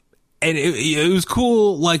 And it was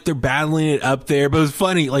cool. Like they're battling it up there, but it was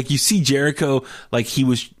funny. Like you see Jericho, like he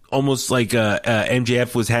was almost like,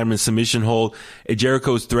 MJF was having a submission hold and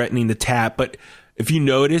Jericho was threatening to tap. But if you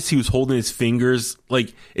notice, he was holding his fingers,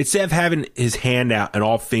 like instead of having his hand out and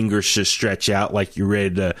all fingers just stretch out, like you're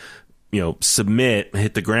ready to, submit,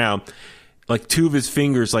 hit the ground. Like two of his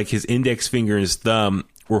fingers, like his index finger and his thumb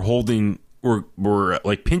were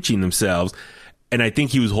like pinching themselves. And I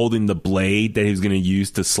think he was holding the blade that he was going to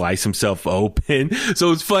use to slice himself open.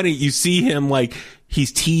 So it's funny. You see him like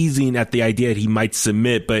he's teasing at the idea that he might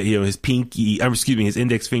submit, but his his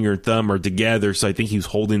index finger and thumb are together. So I think he was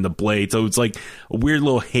holding the blade. So it's like a weird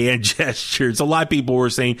little hand gesture. So a lot of people were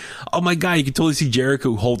saying, oh my God, you can totally see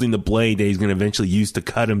Jericho holding the blade that he's going to eventually use to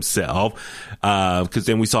cut himself. Cause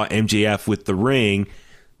then we saw MJF with the ring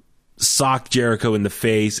sock Jericho in the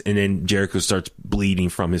face, and then Jericho starts bleeding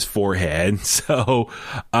from his forehead. So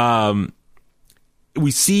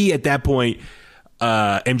we see at that point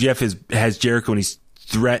MJF has Jericho, and he's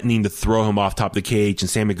threatening to throw him off top of the cage, and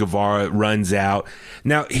Sammy Guevara runs out.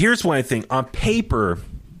 Now, here's one thing. On paper,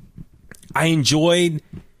 I enjoy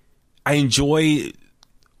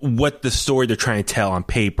what the story they're trying to tell on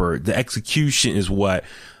paper. The execution is what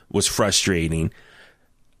was frustrating.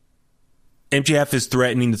 MJF is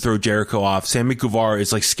threatening to throw Jericho off. Sammy Guevara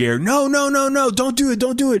is like scared. No, don't do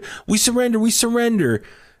it. We surrender.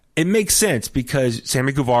 It makes sense because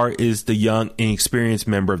Sammy Guevara is the young, inexperienced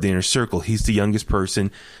member of the Inner Circle. He's the youngest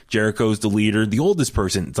person. Jericho's the leader, the oldest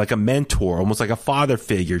person. It's like a mentor, almost like a father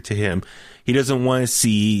figure to him. He doesn't want to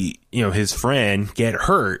see, his friend get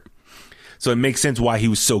hurt. So it makes sense why he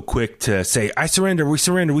was so quick to say, I surrender, we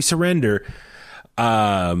surrender.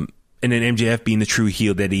 And then MJF, being the true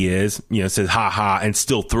heel that he is, says, ha ha, and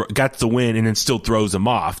still got the win, and then still throws him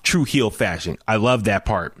off. True heel fashion. I love that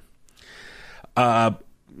part.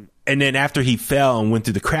 And then after he fell and went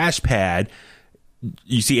through the crash pad,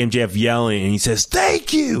 you see MJF yelling, and he says,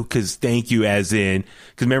 thank you! Because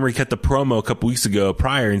remember he cut the promo a couple weeks ago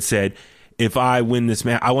prior and said, if I win this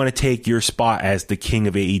match, I want to take your spot as the king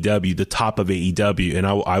of AEW, the top of AEW, and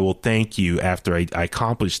I will thank you after I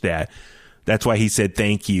accomplish that. That's why he said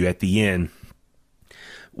thank you at the end.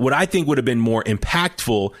 What I think would have been more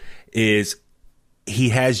impactful is he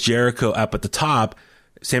has Jericho up at the top.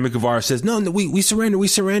 Sammy Guevara says, no, we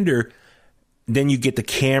surrender. Then you get the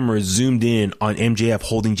camera zoomed in on MJF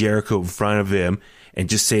holding Jericho in front of him and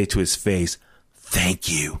just say to his face, thank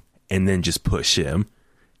you. And then just push him.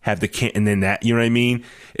 And then that, you know what I mean?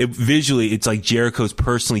 Visually, it's like Jericho's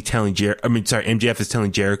personally telling MJF is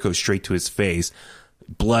telling Jericho straight to his face,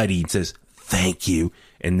 bloody, and says, thank you.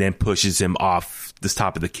 And then pushes him off the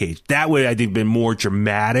top of the cage. That would, I think, been more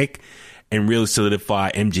dramatic and really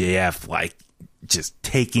solidify MJF, like, just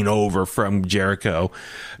taking over from Jericho.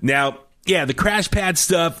 Now, yeah, the crash pad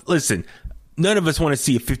stuff. Listen, none of us want to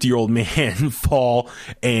see a 50-year-old man fall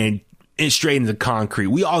and straight into concrete.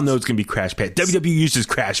 We all know it's going to be crash pads. WWE uses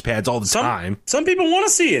crash pads all the time. Some people want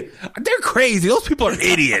to see it. They're crazy. Those people are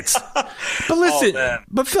idiots. But listen,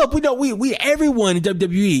 but Philip, we everyone in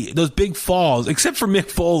WWE, those big falls, except for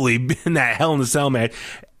Mick Foley in that Hell in a Cell match,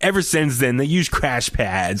 ever since then, they use crash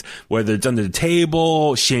pads, whether it's under the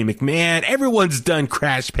table, Shane McMahon, everyone's done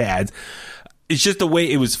crash pads. It's just the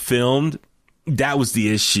way it was filmed. That was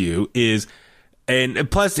the issue and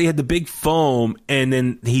plus they had the big foam, and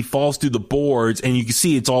then he falls through the boards, and you can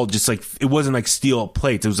see it's all just like, it wasn't like steel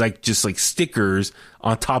plates. It was like just like stickers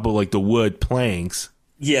on top of like the wood planks.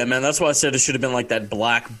 Yeah, man, that's why I said it should have been like that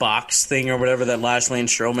black box thing or whatever that Lashley and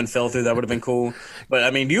Strowman fell through. That would have been cool. But,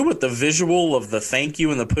 I mean, you with the visual of the thank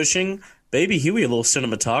you and the pushing, baby Huey, a little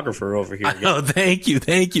cinematographer over here. Oh, thank you.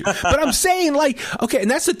 But I'm saying, like, okay,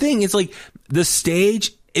 and that's the thing. It's like the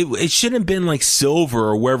stage, it shouldn't have been like silver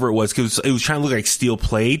or wherever it was, because it was trying to look like steel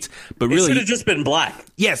plates. But really, it should have just been black.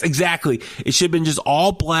 Yes, exactly. It should have been just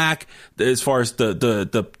all black as far as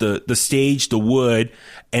the stage, the wood,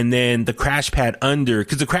 and then the crash pad under,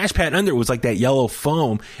 because the crash pad under was like that yellow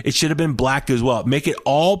foam. It should have been black as well. Make it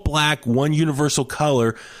all black, one universal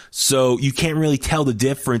color, so you can't really tell the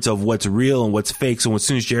difference of what's real and what's fake. So as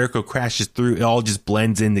soon as Jericho crashes through, it all just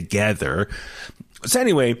blends in together. So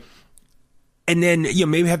anyway, and then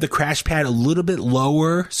maybe have the crash pad a little bit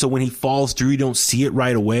lower, so when he falls through, you don't see it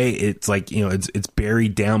right away. It's like, it's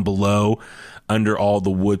buried down below under all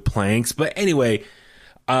the wood planks. But anyway,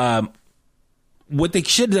 what they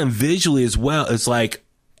should have done visually as well is like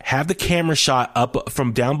have the camera shot up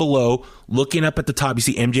from down below, looking up at the top. You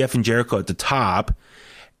see MJF and Jericho at the top,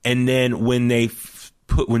 and then when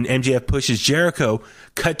MJF pushes Jericho,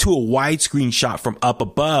 cut to a widescreen shot from up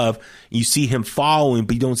above. You see him following,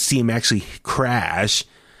 but you don't see him actually crash.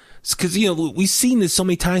 Because, we've seen this so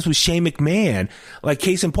many times with Shane McMahon. Like,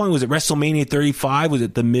 case in point, was it WrestleMania 35? Was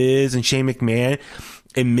it The Miz and Shane McMahon?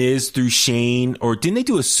 And Miz through Shane, or didn't they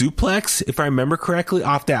do a suplex, if I remember correctly,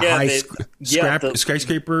 off that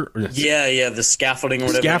skyscraper? Yeah, the scaffolding or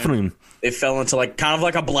whatever. Scaffolding. They fell into like kind of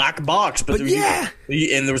like a black box, but and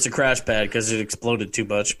there was a crash pad because it exploded too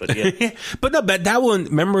much. But yeah, but that one,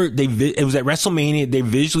 remember, it was at WrestleMania. They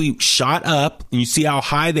visually shot up, and you see how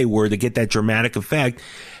high they were to get that dramatic effect.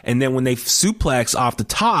 And then when they suplex off the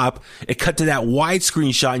top, it cut to that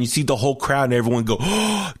widescreen shot, and you see the whole crowd and everyone go,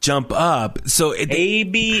 jump up. So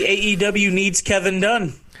AEW needs Kevin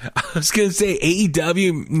Dunn. I was going to say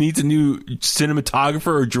AEW needs a new cinematographer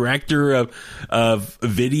or director of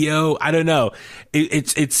video. I don't know.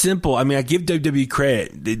 It's simple. I mean, I give WWE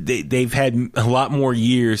credit. They've had a lot more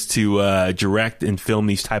years to direct and film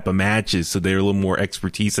these type of matches, so they're a little more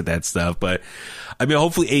expertise at that stuff. But I mean,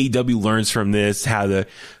 hopefully AEW learns from this how to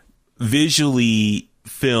visually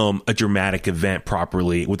film a dramatic event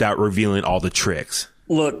properly without revealing all the tricks.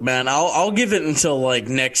 Look, man, I'll give it until like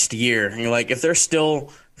next year. Like if they're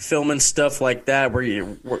still filming stuff like that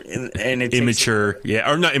and it's immature,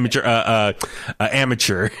 or not immature,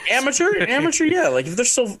 amateur, yeah. Like if they're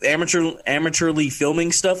still amateurly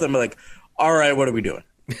filming stuff, I'm like, all right, what are we doing?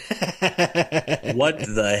 What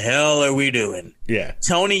the hell are we doing? Yeah,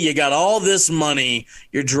 Tony, you got all this money,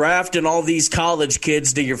 you're drafting all these college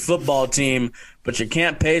kids to your football team, but you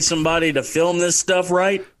can't pay somebody to film this stuff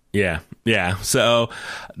right? Yeah. So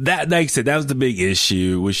that, like I said, that was the big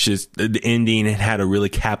issue, was just the ending had to really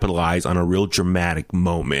capitalize on a real dramatic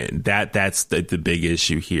moment. That's the big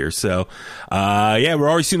issue here. So, we're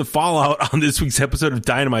already seeing the fallout on this week's episode of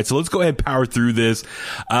Dynamite. So let's go ahead and power through this.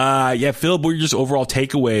 Phil, what were your just overall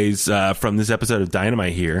takeaways from this episode of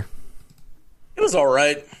Dynamite here? It was all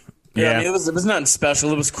right. Yeah, I mean, it was nothing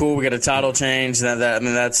special. It was cool. We got a title change.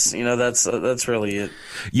 That's really it.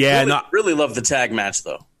 Yeah, really love the tag match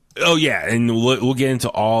though. Oh yeah, and we'll get into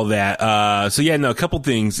all that. A couple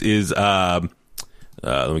things is let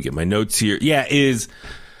me get my notes here. Yeah, is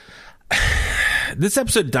this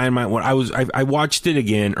episode of Dynamite? When I watched it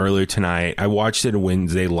again earlier tonight. I watched it on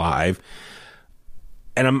Wednesday live,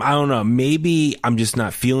 and I don't know. Maybe I'm just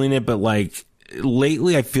not feeling it, but like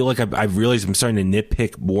lately, I feel like I've realized I'm starting to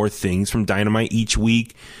nitpick more things from Dynamite each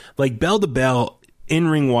week. Like bell to bell, in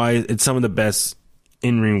ring wise, it's some of the best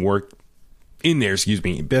in ring work in there,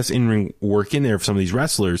 best in-ring work in there for some of these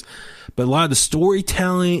wrestlers. But a lot of the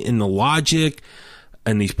storytelling and the logic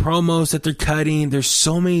and these promos that they're cutting, there's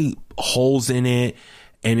so many holes in it,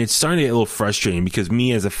 and it's starting to get a little frustrating because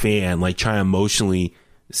me as a fan, like trying to emotionally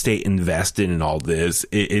stay invested in all this,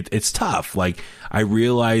 it's tough. Like I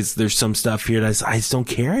realize there's some stuff here that I just don't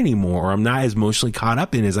care anymore, or I'm not as emotionally caught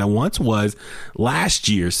up in as I once was last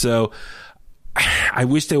year. So I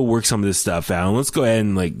wish they would work some of this stuff out. And let's go ahead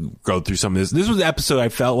and go through some of this. This was an episode I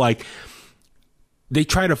felt like they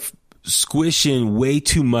try to squish in way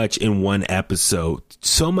too much in one episode.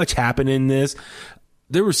 So much happened in this.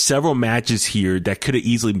 There were several matches here that could have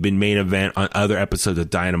easily been main event on other episodes of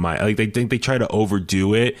Dynamite. Like they think they try to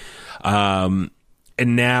overdo it. And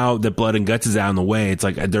now that Blood and Guts is out in the way, it's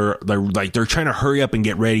like they're trying to hurry up and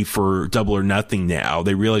get ready for Double or Nothing now.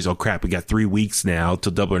 They realize, oh crap, we got 3 weeks now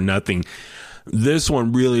till Double or Nothing. This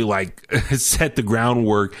one really set the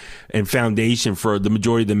groundwork and foundation for the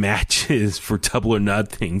majority of the matches for Double or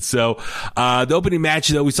Nothing. So, the opening match,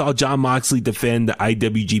 though, we saw Jon Moxley defend the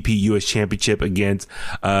IWGP US Championship against,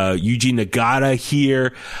 Yuji Nagata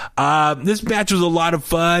here. This match was a lot of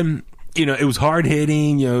fun. It was hard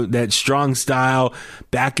hitting, that strong style,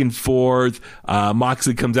 back and forth.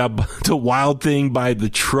 Moxley comes out to Wild Thing by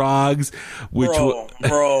the Trogs, which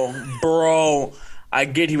bro. I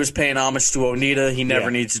get he was paying homage to Onita. He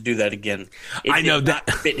never needs to do that again. It did not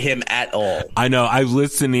fit him at all. I know. I was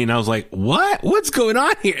listening and I was like, what? What's going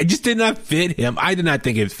on here? It just did not fit him. I did not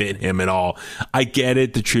think it fit him at all. I get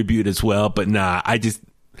it, the tribute as well, but nah,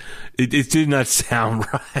 it did not sound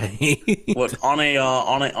right. Look, on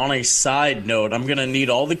a side note, I'm gonna need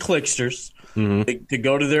all the clicksters to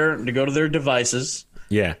go to their devices.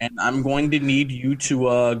 Yeah. And I'm going to need you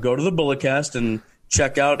to go to the Bulletcast and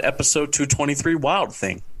check out episode 223 Wild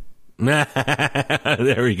Thing.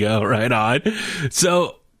 There we go. Right on.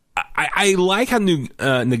 So I like how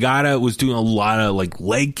Nagata was doing a lot of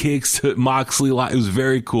leg kicks to Moxley. It was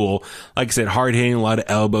very cool. Like I said, hard hitting, a lot of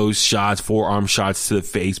elbows, shots, forearm shots to the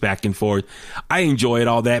face, back and forth. I enjoyed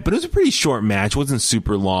all that, but it was a pretty short match. It wasn't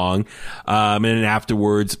super long. And then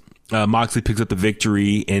afterwards, Moxley picks up the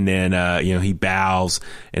victory, and then he bows,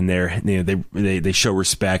 and they show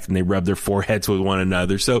respect, and they rub their foreheads with one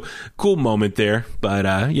another. So cool moment there, but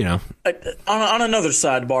on another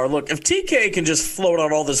sidebar, look, if TK can just float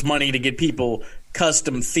out all this money to get people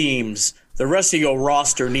custom themes, the rest of your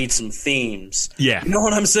roster needs some themes. Yeah, you know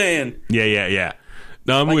what I'm saying? Yeah.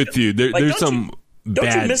 No, I'm with you. There's some.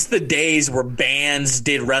 Don't you miss the days where bands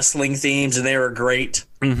did wrestling themes and they were great?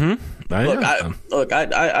 Mm-hmm.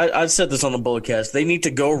 I said this on the Bulletcast. They need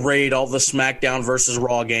to go raid all the SmackDown versus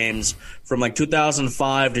Raw games from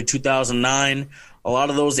 2005 to 2009. a lot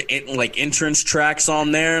of those entrance tracks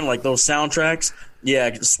on there and like those soundtracks.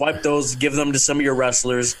 Yeah, swipe those, give them to some of your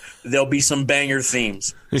wrestlers. There'll be some banger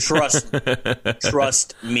themes. Trust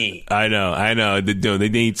me. I know. They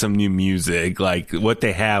need some new music. Like what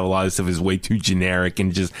they have, a lot of stuff is way too generic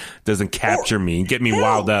and just doesn't capture me, get me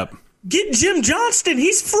riled up. Get Jim Johnston.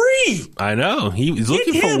 He's free. I know. He's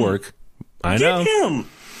looking for work. I know. Get him.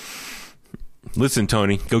 Listen,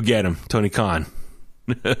 Tony, go get him. Tony Khan.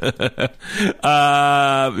 And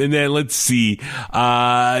then let's see.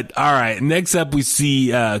 All right. Next up, we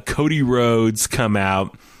see Cody Rhodes come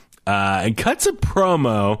out and cuts a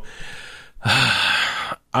promo.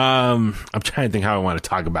 I'm trying to think how I want to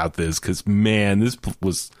talk about this because, man, this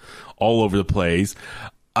was all over the place.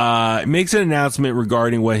 Makes an announcement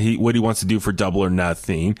regarding what he wants to do for Double or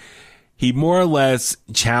Nothing. He more or less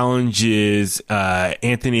challenges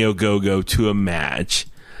Anthony Ogogo to a match.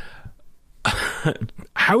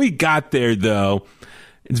 How he got there, though,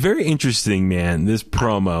 it's very interesting, man. This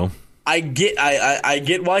promo. I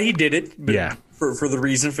get why he did it. But yeah. For the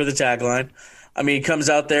reason for the tagline. I mean, he comes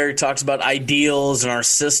out there, he talks about ideals and our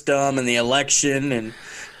system and the election, and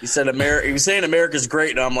he said he was saying America's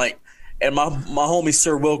great, and I'm like, and my homie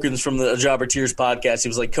Sir Wilkins from the Jobber Tears podcast, he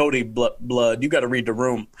was like, Cody Blood, you got to read the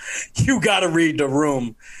room. You got to read the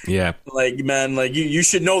room. Yeah. Like, man, like you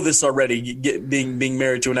should know this already. Being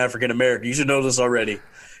married to an African American, you should know this already.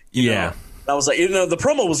 You know? I was like, the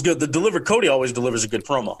promo was good. Cody always delivers a good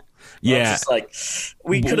promo. Yeah. Just like,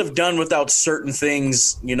 we could have done without certain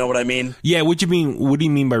things. You know what I mean? Yeah. What do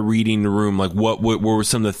you mean by reading the room? Like, what were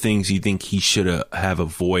some of the things you think he should have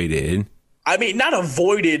avoided? I mean, not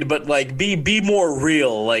avoided, but like be more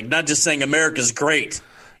real. Like, not just saying America's great.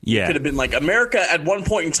 Yeah. It could have been like America at one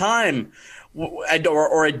point in time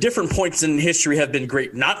or at different points in history have been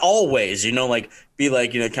great. Not always, like be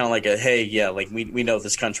like, kind of like hey, yeah, like we know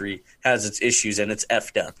this country has its issues and it's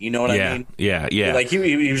effed up. You know what I mean? Yeah. Yeah. Like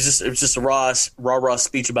he was just, it was just a raw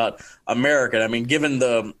speech about America. I mean, given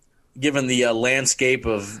the landscape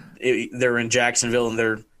of they're in Jacksonville and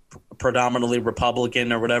they're predominantly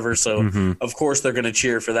Republican or whatever, so of course they're going to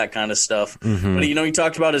cheer for that kind of stuff. But he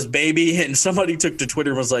talked about his baby, and somebody took to Twitter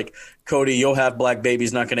and was like, Cody, you'll have black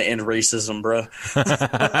babies, not going to end racism, bro.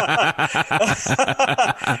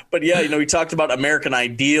 But yeah, he talked about American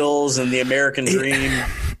ideals and the American dream,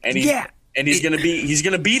 and he's going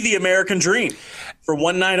to be the American dream for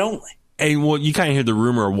one night only. And well, you kind of hear the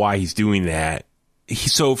rumor of why he's doing that.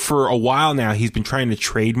 So for a while now, he's been trying to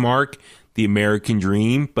trademark the American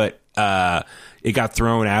dream, but it got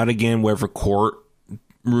thrown out again, wherever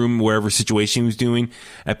situation he was doing.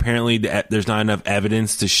 Apparently there's not enough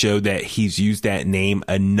evidence to show that he's used that name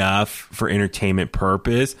enough for entertainment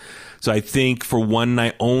purpose. So I think for one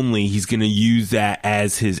night only, he's going to use that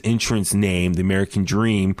as his entrance name, the American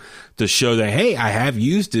Dream, to show that, hey, I have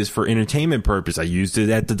used this for entertainment purpose. I used it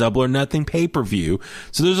at the Double or Nothing pay-per-view.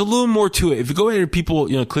 So there's a little more to it. If you go ahead and people,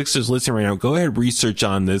 Clicksters listening right now, go ahead and research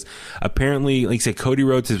on this. Apparently, like I said, Cody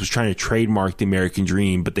Rhodes was trying to trademark the American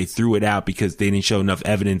Dream, but they threw it out because they didn't show enough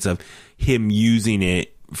evidence of him using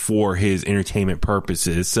it for his entertainment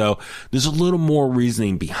purposes. So there's a little more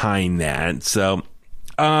reasoning behind that. So,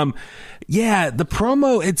 yeah, the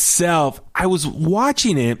promo itself, I was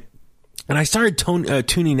watching it and I started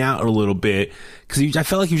tuning out a little bit because I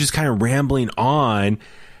felt like he was just kind of rambling on,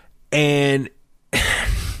 and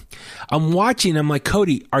I'm watching, I'm like,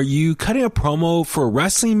 Cody, are you cutting a promo for a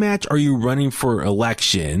wrestling match? Or are you running for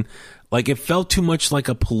election? Like, it felt too much like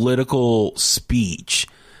a political speech.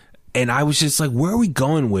 And I was just like, where are we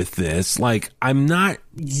going with this? Like, I'm not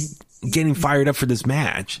getting fired up for this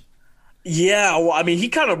match. Yeah, well, I mean, he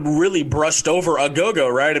kind of really brushed over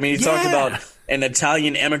Ogogo, right? I mean, he talked about an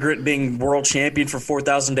Italian immigrant being world champion for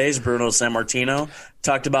 4,000 days, Bruno Sammartino.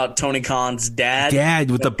 Talked about Tony Khan's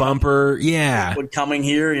dad with the bumper, coming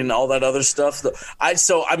here and all that other stuff. I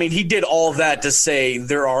mean, he did all that to say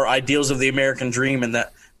there are ideals of the American dream, and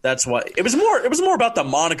that's why it was more about the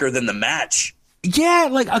moniker than the match. Yeah,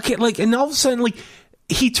 and all of a sudden,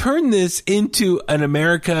 he turned this into an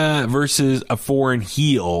America versus a foreign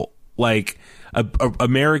heel. Like a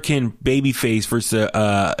American babyface versus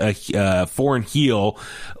a foreign heel,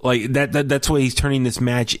 like that's what he's turning this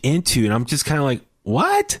match into, and I'm just kind of like,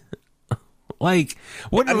 what? Like,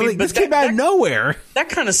 what? I mean, this came out of nowhere. That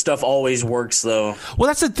kind of stuff always works, though. Well,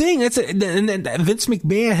 that's the thing. And Vince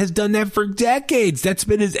McMahon has done that for decades. That's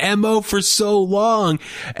been his MO for so long,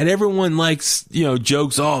 and everyone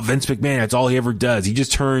jokes, oh, Vince McMahon, that's all he ever does. He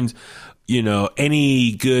just turns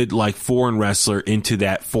any good foreign wrestler into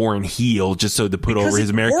that foreign heel just so to put over his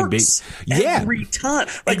American base. Every time.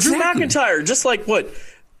 Like exactly. Drew McIntyre, just like what,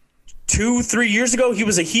 2-3 years ago, he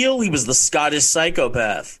was a heel. He was the Scottish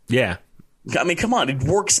psychopath. Yeah. I mean, come on, it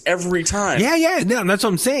works every time. Yeah. No, that's what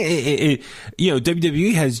I'm saying.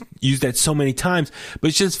 WWE has used that so many times, but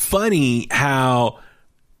it's just funny how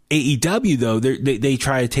AEW, though, they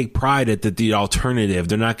try to take pride at the alternative.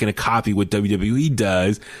 They're not going to copy what WWE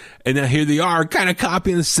does. And now here they are kind of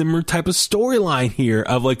copying a similar type of storyline here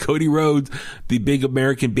of like Cody Rhodes, the big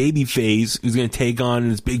American babyface who's going to take on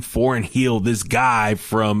this big foreign heel, this guy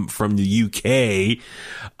from the UK.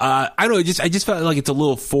 I don't know. I just felt like it's a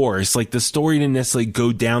little forced. Like the story didn't necessarily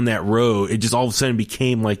go down that road. It just all of a sudden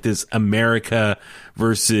became like this America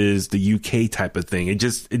versus the UK type of thing. It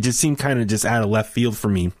just seemed kind of just out of left field for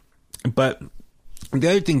me. But the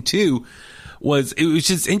other thing too was it was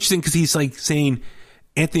just interesting because he's like saying,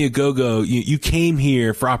 Anthony Ogogo, you came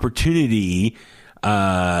here for opportunity,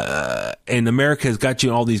 and America has got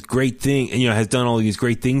you all these great things, has done all these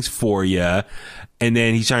great things for you. And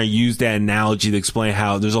then he's trying to use that analogy to explain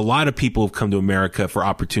how there's a lot of people who've come to America for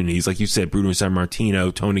opportunities. Like you said, Bruno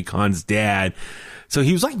Sammartino, Tony Khan's dad. So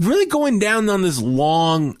he was like really going down on this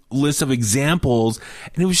long list of examples,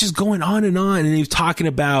 and it was just going on. And he was talking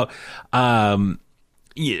about,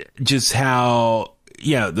 just how,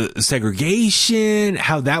 the segregation,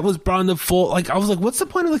 how that was brought into full. Like, I was like, what's the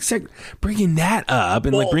point of like bringing that up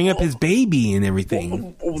and like bring up his baby and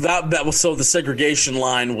everything? That was so the segregation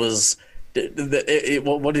line was.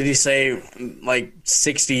 What did he say? Like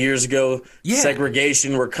 60 years ago,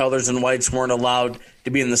 segregation where colors and whites weren't allowed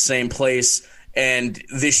to be in the same place. And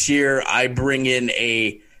this year, I bring in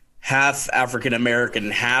a half African American,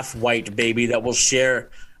 half white baby that will share,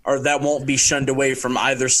 or that won't be shunned away from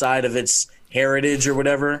either side of its heritage or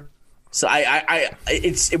whatever. So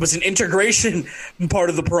it was an integration part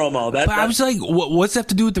of the promo. But I was like, what's that have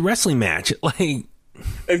to do with the wrestling match? Like,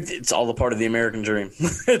 it's all a part of the American dream.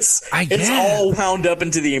 It's all wound up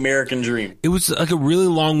into the American dream. It was like a really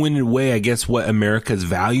long-winded way, I guess, what America's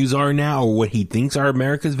values are now, or what he thinks are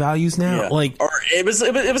America's values now. Yeah. Like, or it was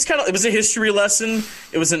a history lesson.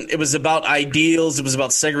 It was about ideals. It was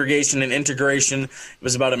about segregation and integration. It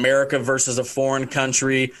was about America versus a foreign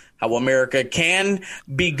country. How America can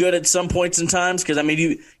be good at some points in times. Because, I mean,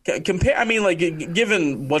 you compare, I mean, like,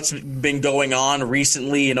 given what's been going on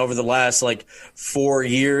recently and over the last, like, 4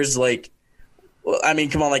 years, like, I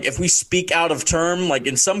mean, come on, like, if we speak out of term, like,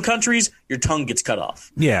 in some countries, your tongue gets cut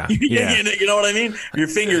off. Yeah. You know what I mean? Your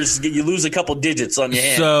fingers, you lose a couple digits on your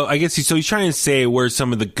hand. So, I guess he's trying to say where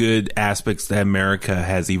some of the good aspects that America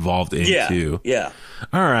has evolved into. Yeah.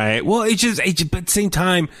 All right. Well, but at the same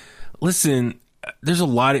time, listen, there's a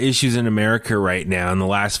lot of issues in America right now in the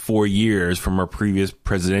last 4 years from our previous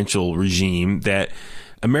presidential regime that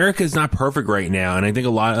America is not perfect right now. And I think a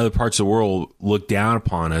lot of other parts of the world look down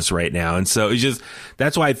upon us right now. And so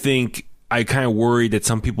that's why I think I kind of worry that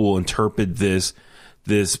some people will interpret this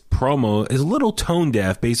promo as a little tone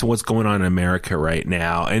deaf based on what's going on in America right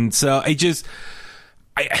now. And so like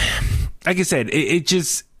I said, it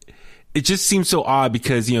just seems so odd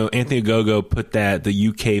because, Anthony Ogogo put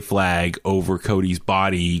the UK flag over Cody's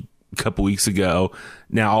body a couple weeks ago.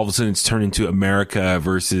 Now all of a sudden it's turned into America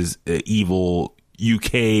versus evil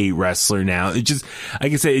UK wrestler now. It just,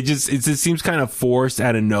 like I said, it just seems kind of forced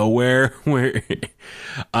out of nowhere where,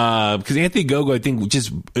 because Anthony Ogogo, I think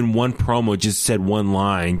just in one promo just said one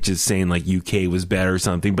line just saying like UK was better or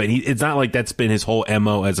something, but it's not like that's been his whole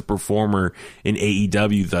MO as a performer in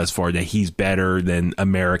AEW thus far, that he's better than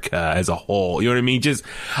America as a whole. You know what I mean? Just,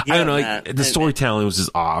 I don't know, like, the storytelling was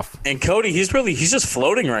just off. And Cody, he's just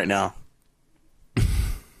floating right now.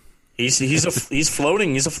 He's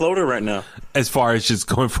floating. He's a floater right now. As far as just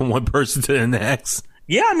going from one person to the next.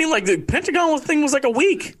 Yeah, I mean, like the Pentagon thing was like a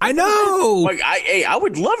week. I know. Like, I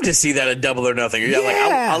would love to see that at Double or Nothing.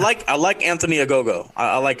 Yeah. Like I like Anthony Ogogo.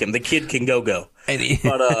 I like him. The kid can go. But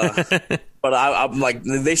I'm like,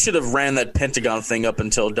 they should have ran that Pentagon thing up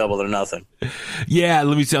until Double or Nothing. Yeah,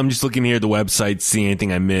 let me see. I'm just looking here at the website, see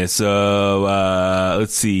anything I missed. So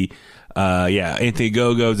let's see. Anthony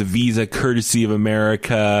Ogogo is a visa courtesy of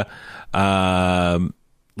America.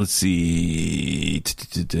 Let's see.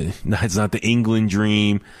 No, it's not the England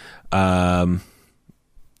Dream. Oh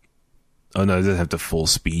no, it doesn't have the full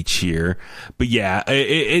speech here. But yeah,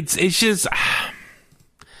 it's just,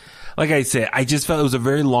 like I said, I just felt it was a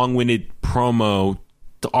very long-winded promo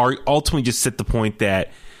to ultimately just set the point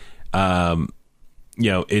that,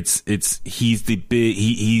 he's the big,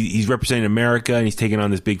 he's representing America and he's taking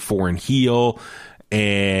on this big foreign heel.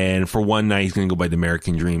 And for one night, he's going to go by the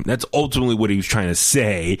American Dream. That's ultimately what he was trying to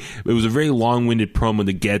say. It was a very long-winded promo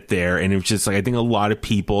to get there. And it was just like, I think a lot of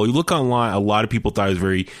people, you look online, a lot of people thought it was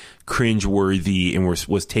very cringeworthy and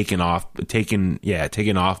was taken off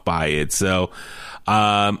by it. So,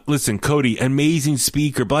 listen, Cody, amazing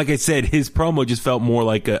speaker, but like I said, his promo just felt more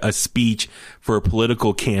like a speech for a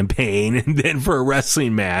political campaign than for a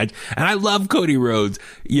wrestling match. And I love Cody Rhodes.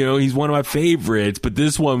 You know, he's one of my favorites, but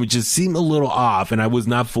this one just seemed a little off and I was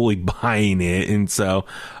not fully buying it. And so,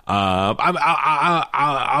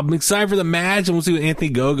 I'm excited for the match, and we'll see what Anthony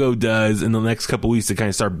Gogo does in the next couple weeks to kind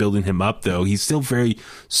of start building him up, though. He's still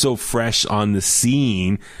so fresh on the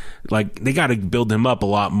scene. Like, they got to build him up a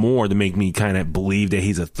lot more to make me kind of believe that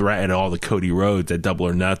he's a threat at all the Cody Rhodes at Double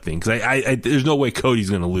or Nothing. Because I there's no way Cody's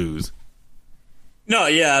going to lose. No,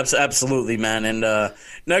 yeah, absolutely, man. And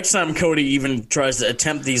next time Cody even tries to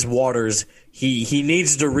attempt these waters, he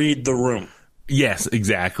needs to read the room. Yes,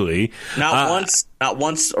 exactly. Not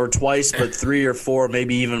once or twice, but 3 or 4,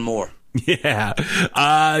 maybe even more. Yeah.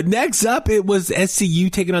 Next up, it was SCU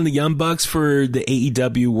taking on the Young Bucks for the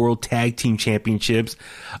AEW World Tag Team Championships.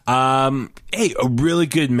 Hey, a really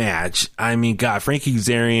good match. I mean, God, Frankie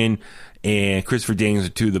Kazarian and Christopher Daniels are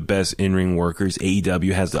two of the best in-ring workers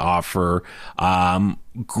AEW has to offer. A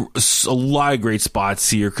lot of great spots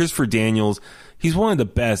here. Christopher Daniels, he's one of the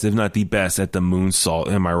best, if not the best, at the moonsault.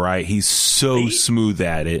 Am I right? He's so smooth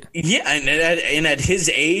at it. Yeah, and at his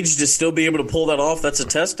age, to still be able to pull that off, that's a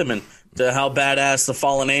testament to how badass the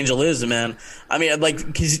Fallen Angel is, man. I mean, like,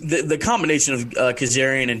 the combination of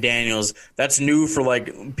Kazarian and Daniels, that's new for,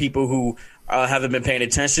 like, people who haven't been paying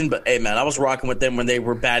attention. But, hey, man, I was rocking with them when they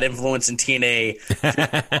were Bad Influence in TNA.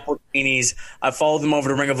 I followed them over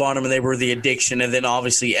to Ring of Honor when they were The Addiction, and then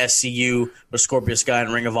obviously SCU with Scorpio Sky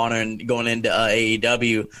and Ring of Honor and going into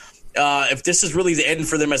AEW. If this is really the end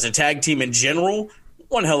for them as a tag team in general,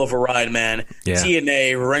 one hell of a ride, man. Yeah.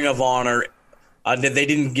 TNA, Ring of Honor. They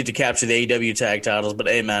didn't get to capture the AEW tag titles, but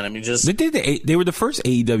hey, man, I mean, just they were the first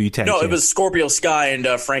AEW tag. No, it was Scorpio Sky and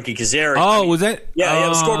Frankie Kazarian. Oh, was that? Yeah, it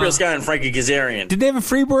was Scorpio Sky and Frankie Kazarian. Did they have a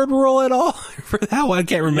Freebird rule at all for that one? I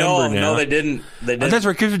can't remember now. No, they didn't. That's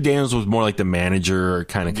right. Christopher Daniels was more like the manager,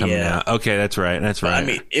 kind of coming out. Okay, that's right. I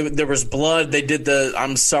mean, there was blood. They did the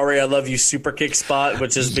 "I'm sorry, I love you" super kick spot,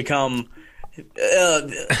 which has become.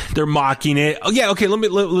 They're mocking it. Oh yeah. Okay.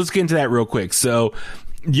 Let's get into that real quick. So,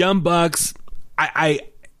 Young Bucks.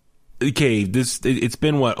 It's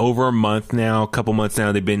been over a month now, a couple months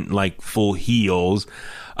now. They've been like full heels.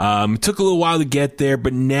 It took a little while to get there,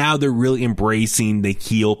 but now they're really embracing the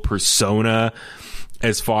heel persona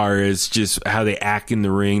as far as just how they act in the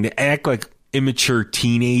ring. They act like immature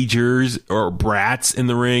teenagers or brats in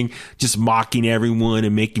the ring, just mocking everyone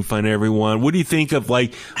and making fun of everyone. What do you think of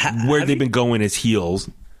like where they've been going as heels?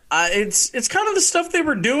 It's kind of the stuff they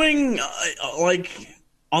were doing, like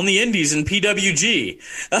on the indies in PWG.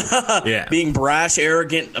 Yeah. Being brash,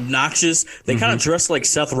 arrogant, obnoxious. They kind of dress like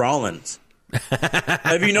Seth Rollins.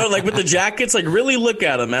 Have you like with the jackets? Like, really look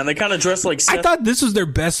at them, man. They kind of dress like Seth. I thought this was their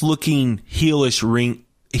best looking heelish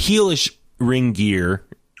ring gear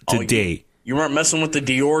to date. You weren't messing with the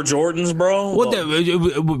Dior Jordans, bro?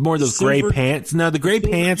 More of those gray pants. No, the gray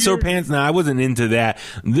pants, silver pants. No, I wasn't into that.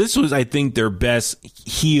 This was, I think, their best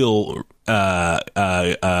heel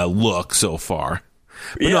look so far.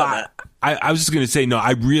 But yeah, no, I was just going to say, no,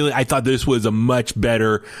 I thought this was a much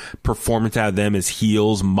better performance out of them as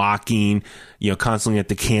heels, mocking, constantly at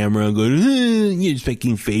the camera, going, just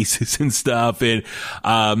making faces and stuff. And,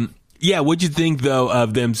 yeah, what'd you think, though,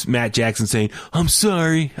 of them, Matt Jackson saying, "I'm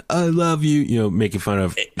sorry, I love you," making fun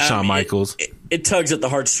of Shawn Michaels? It tugs at the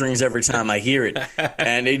heartstrings every time I hear it.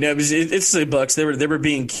 And it's the Bucks. They were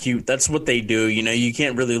being cute. That's what they do. You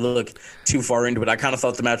can't really look too far into it. I kind of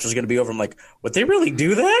thought the match was going to be over. I'm like, would they really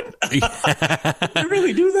do that? Would they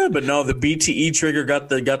really do that? But no, the BTE trigger got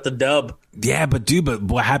the dub. Yeah, but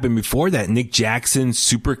what happened before that? Nick Jackson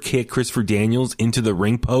super kicked Christopher Daniels into the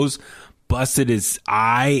ring post, busted his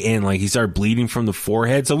eye, and he started bleeding from the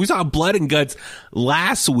forehead. So we saw blood and guts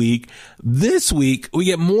last week. This week we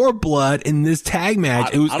get more blood in this tag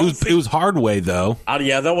match. It was hard way though.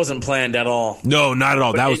 Yeah, that wasn't planned at all. No, not at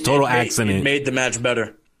all. That was total accident. It made the match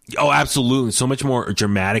better. Oh, absolutely. So much more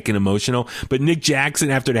dramatic and emotional. But Nick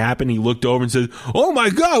Jackson, after it happened, he looked over and said, "Oh my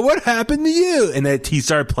God, what happened to you?" And that he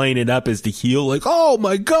started playing it up as the heel, like, "Oh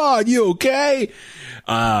my God, you okay?"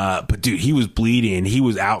 But dude, he was bleeding. He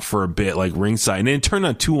was out for a bit, like ringside. And then it turned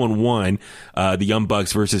on 2-on-1, the Young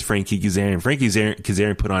Bucks versus Frankie Kazarian. Frankie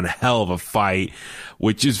Kazarian put on a hell of a fight,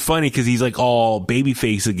 which is funny because he's like all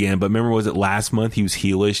babyface again. But remember, was it last month he was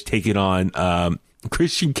heelish, taking on,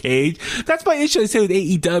 Christian Cage? That's my issue, I say, with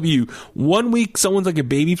AEW. 1 week someone's like a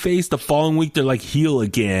babyface, the following week they're like heel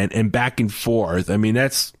again, and back and forth. I mean,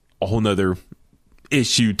 that's a whole nother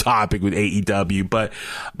issue topic with AEW. But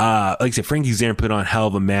like I said, Frankie Kazarian put on a hell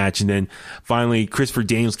of a match, and then finally Christopher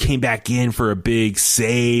Daniels came back in for a big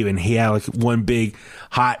save, and he had like one big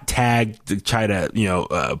hot tag to try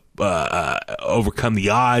to overcome the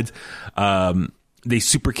odds. They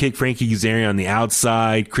super kicked Frankie Kazarian on the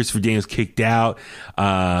outside. Christopher Daniels kicked out.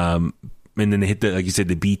 And then they hit the, like you said,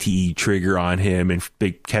 the BTE trigger on him, and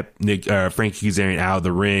they kept Frankie Kazarian out of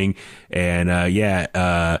the ring. And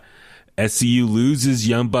SCU loses,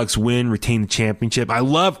 Young Bucks win, retain the championship. I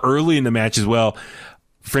love early in the match as well.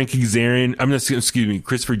 Frankie Kazarian,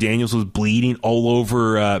 Christopher Daniels was bleeding all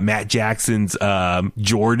over Matt Jackson's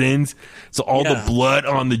Jordans. So all the blood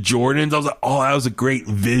on the Jordans, I was like, oh, that was a great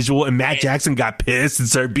visual. And Matt Jackson got pissed and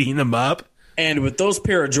started beating him up. And with those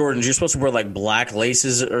pair of Jordans, you're supposed to wear like black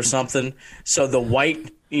laces or something. So the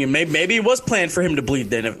white, maybe it was planned for him to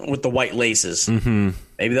bleed then with the white laces. Mm-hmm.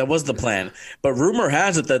 Maybe that was the plan. But rumor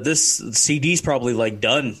has it that this CD's probably like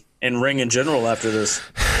done in ring in general after this.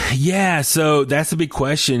 Yeah, so that's a big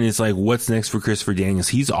question. It's like, what's next for Christopher Daniels?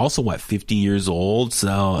 He's also, 50 years old?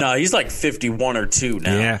 So no, he's like 51 or 2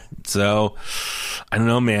 now. Yeah, so I don't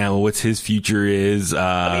know, man, what's his future is.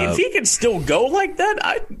 If he can still go like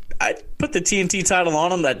that, I'd put the TNT title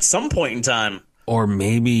on him at some point in time. Or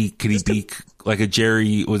maybe could he be like a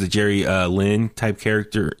Jerry Lynn type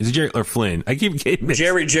character? Is it Jerry or Flynn? I keep getting mixed.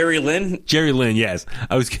 Jerry Lynn? Jerry Lynn, yes.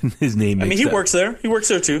 I was getting his name mixed he up. works there. He works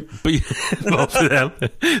there too. But both of them.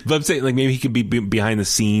 But I'm saying, like, maybe he could be behind the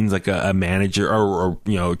scenes, like a manager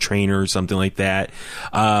or trainer or something like that.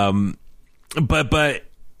 But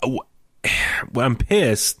what I'm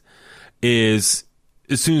pissed is,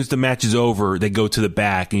 as soon as the match is over, they go to the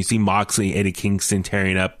back and you see Moxley and Eddie Kingston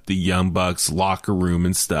tearing up the Young Bucks locker room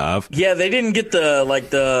and stuff. Yeah, they didn't get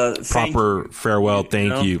the proper farewell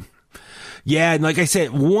thank you. Yeah, and like I said,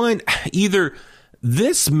 either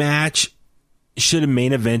this match should have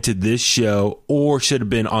main evented this show or should have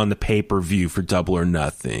been on the pay-per-view for Double or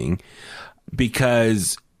Nothing,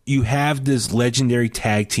 because you have this legendary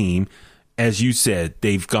tag team. As you said,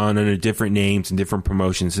 they've gone under different names and different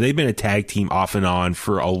promotions. So they've been a tag team off and on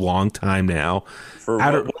for a long time now. For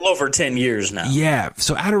well over 10 years now. Yeah.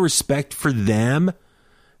 So out of respect for them,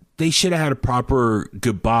 they should have had a proper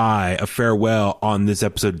goodbye, a farewell on this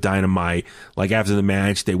episode of Dynamite. Like after the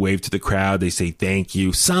match, they wave to the crowd. They say thank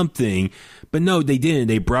you, something. But no, they didn't.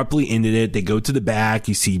 They abruptly ended it. They go to the back.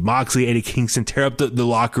 You see Moxley, Eddie Kingston tear up the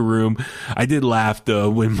locker room. I did laugh, though,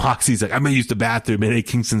 when Moxley's like, I'm going to use the bathroom. And Eddie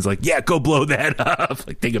Kingston's like, yeah, go blow that up.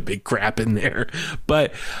 Like, take a big crap in there.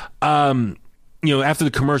 But, after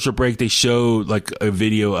the commercial break, they showed like a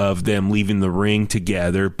video of them leaving the ring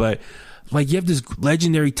together. But like, you have this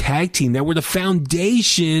legendary tag team that were the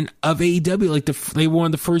foundation of AEW. Like, they were one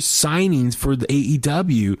of the first signings for the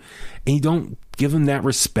AEW. And you don't give them that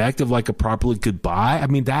respect of like a proper goodbye. I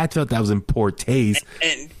mean, I felt that was in poor taste.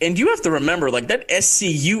 And you have to remember, like, that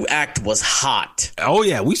SCU act was hot. Oh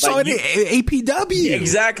yeah, we saw it at APW.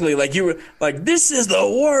 Exactly. Like, you were like, this is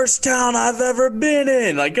the worst town I've ever been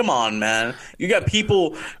in. Like, come on, man. You got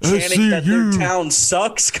people chanting that their town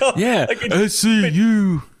sucks. Yeah, like,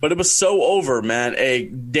 SCU. But it was so over, man. Hey,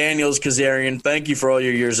 Daniels, Kazarian, thank you for all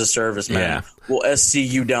your years of service, man. Yeah. We'll SC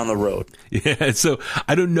you down the road. Yeah, so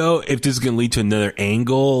I don't know if this is going to lead to another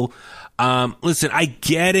angle. Listen, I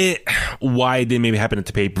get it why it didn't maybe happen at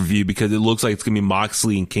the pay-per-view, because it looks like it's going to be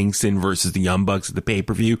Moxley and Kingston versus the Young Bucks at the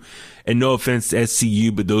pay-per-view. And no offense to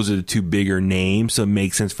SCU, but those are the two bigger names, so it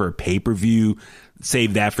makes sense for a pay-per-view.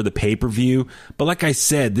 Save that for the pay-per-view. But like I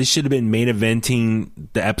said, this should have been main eventing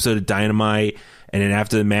the episode of Dynamite, and then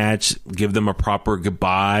after the match, give them a proper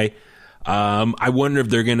goodbye. I wonder if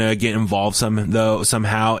they're gonna get involved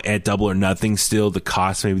somehow at Double or Nothing still to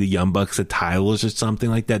cost maybe the Young Bucks the titles or something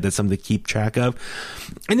like that. That's something to keep track of.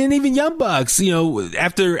 And then even Young Bucks,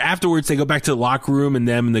 afterwards they go back to the locker room, and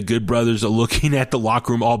them and the Good Brothers are looking at the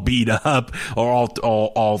locker room all beat up or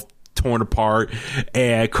all torn apart,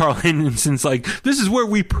 and Carl Anderson's like, this is where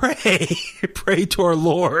we pray to our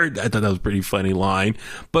Lord. I thought that was a pretty funny line.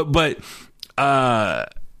 But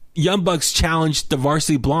Young Bucks challenged the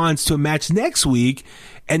Varsity Blondes to a match next week,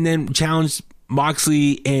 and then challenged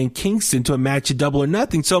Moxley and Kingston to a match at Double or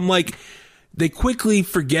Nothing. So I'm like, they quickly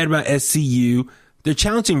forget about SCU. They're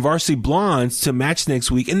challenging Varsity Blondes to a match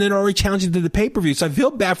next week, and then already challenging to the pay-per-view. So I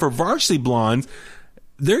feel bad for Varsity Blondes.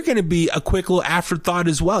 They're going to be a quick little afterthought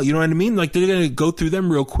as well. You know what I mean? Like, they're going to go through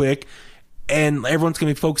them real quick, and everyone's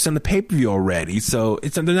going to be focused on the pay-per-view already. So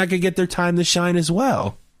they're not going to get their time to shine as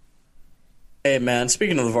well. Hey, man,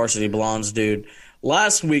 speaking of the Varsity Blondes, dude,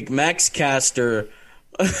 last week Max Caster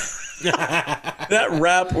That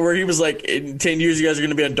rap where he was like, in 10 years, you guys are going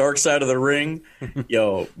to be on Dark Side of the Ring.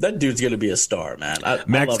 Yo, that dude's going to be a star, man. I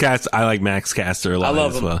like Max Caster a lot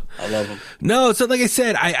as well. I love him. No, so like I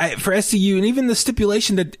said, I for SCU, and even the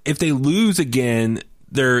stipulation that if they lose again,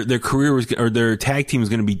 their career was, or their tag team was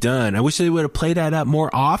going to be done. I wish they would have played that up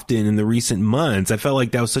more often in the recent months. I felt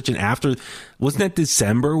like that was such an wasn't that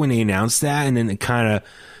December when they announced that, and then it kind of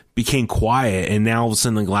became quiet, and now all of a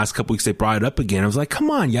sudden, like the last couple weeks, they brought it up again. I was like,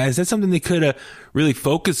 come on, guys, that's something they could have really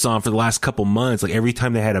focused on for the last couple months. Like every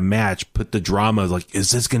time they had a match, put the drama, like,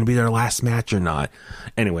 is this going to be their last match or not?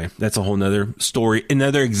 Anyway, that's a whole nother story,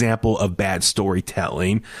 another example of bad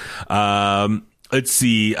storytelling. Let's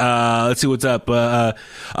see what's up.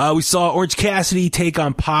 We saw Orange Cassidy take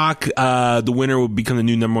on Pac. The winner will become the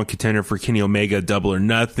new number one contender for Kenny Omega, Double or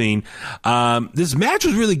Nothing. This match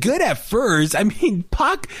was really good at first. I mean,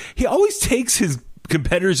 Pac, he always takes his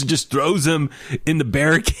competitors and just throws them in the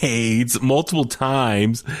barricades multiple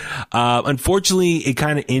times. Unfortunately, it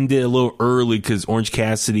kind of ended a little early because Orange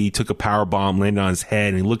Cassidy took a power bomb, landed on his head,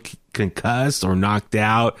 and he looked concussed or knocked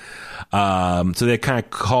out. So they kind of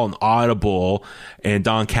called an audible, and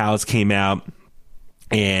Don Callis came out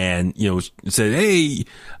and, said, hey,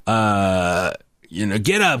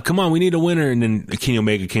 get up, come on, we need a winner. And then Kenny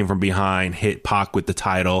Omega came from behind, hit Pac with the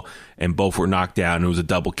title, and both were knocked out, and it was a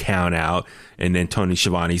double count out. And then Tony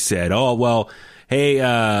Schiavone said, oh, well, hey,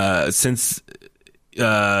 since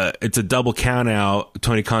it's a double count out,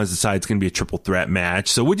 Tony Khan decided it's going to be a triple threat match.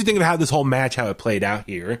 So what do you think of how this whole match, how it played out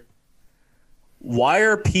here? Why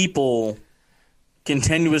are people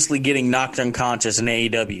continuously getting knocked unconscious in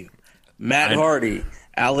AEW? Matt Hardy,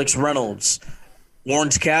 Alex Reynolds,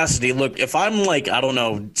 Orange Cassidy. Look, if I'm like, I don't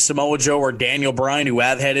know, Samoa Joe or Daniel Bryan who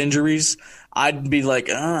have had injuries, I'd be like,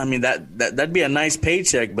 that'd be a nice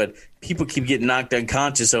paycheck, but people keep getting knocked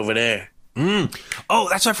unconscious over there. Oh,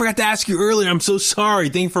 that's what I forgot to ask you earlier. I'm so sorry.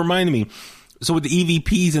 Thank you for reminding me. So with the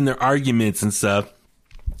EVPs and their arguments and stuff,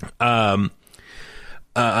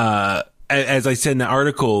 as I said in the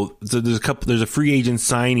article, so there's a free agent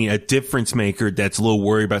signing, a difference maker that's a little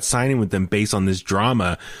worried about signing with them based on this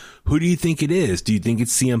drama. Who do you think it is? Do you think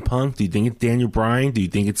it's CM Punk? Do you think it's Daniel Bryan? Do you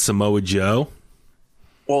think it's Samoa Joe?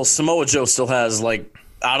 Well, Samoa Joe still has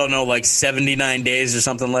 79 days or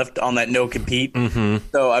something left on that no compete. Mm-hmm.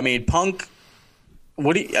 So, I mean, Punk,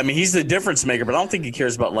 he's the difference maker, but I don't think he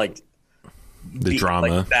cares about the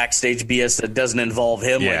drama, backstage BS that doesn't involve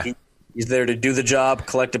him. Yeah. He's there to do the job,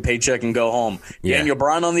 collect a paycheck, and go home. Yeah. Daniel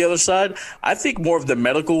Bryan on the other side, I think more of the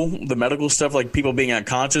medical stuff, like people being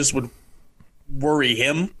unconscious, would worry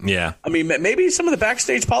him. Yeah. I mean, maybe some of the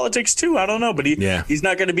backstage politics too. I don't know, but he's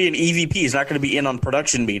not going to be an EVP. He's not going to be in on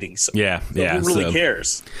production meetings. So who really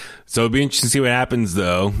cares? So it'll be interesting to see what happens,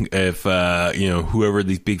 though, if whoever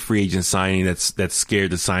these big free agents signing that's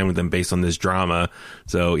scared to sign with them based on this drama.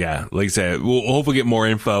 So yeah, like I said, we'll hopefully get more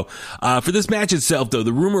info. For this match itself, though,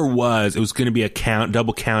 the rumor was it was going to be a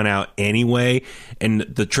double count out anyway, and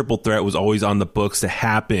the triple threat was always on the books to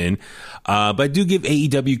happen. But I do give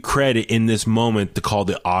AEW credit in this moment to call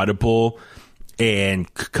the audible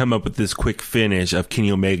and come up with this quick finish of Kenny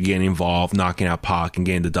Omega getting involved, knocking out Pac, and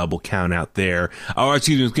getting the double count out there. Or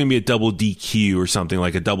excuse me, it's going to be a double DQ or something,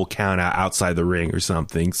 like a double count out outside the ring or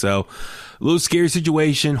something. So a little scary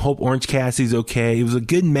situation. Hope Orange Cassidy's okay. It was a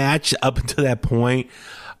good match up until that point.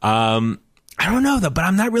 I don't know though, but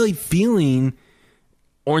I'm not really feeling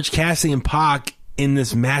Orange Cassidy and Pac in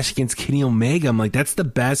this match against Kenny Omega. I'm like, that's the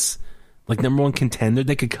best number one contender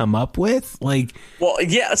they could come up with. Well,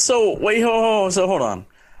 yeah. So wait, hold on.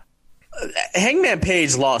 Hangman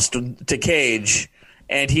Page lost to Cage,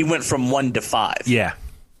 and he went from 1 to 5. Yeah.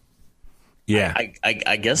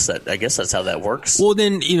 I guess that's how that works. Well,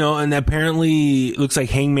 then and apparently looks like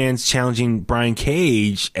Hangman's challenging Brian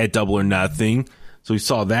Cage at Double or Nothing. So we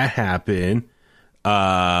saw that happen.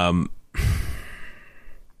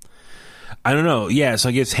 I don't know. Yeah, so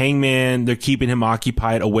I guess Hangman, they're keeping him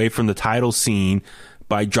occupied away from the title scene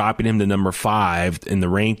by dropping him to number 5 in the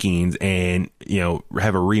rankings and,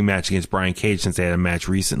 have a rematch against Brian Cage since they had a match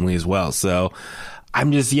recently as well. So I'm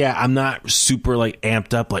not super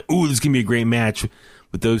amped up ooh, this is going to be a great match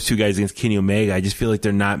with those two guys against Kenny Omega. I just feel like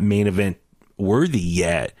they're not main event worthy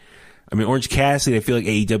yet. I mean, Orange Cassidy, I feel like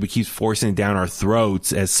AEW keeps forcing it down our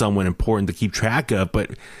throats as someone important to keep track of, but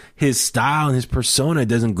his style and his persona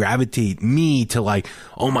doesn't gravitate me to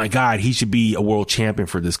oh my God, he should be a world champion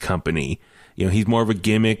for this company. He's more of a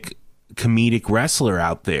gimmick, comedic wrestler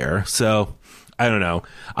out there. So I don't know.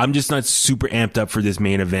 I'm just not super amped up for this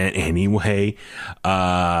main event anyway.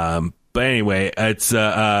 But anyway, it's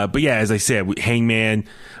but yeah, as I said, Hangman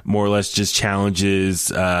more or less just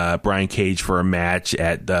challenges Brian Cage for a match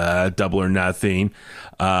at Double or Nothing.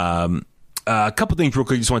 A couple things real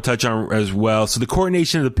quick I just want to touch on as well. So the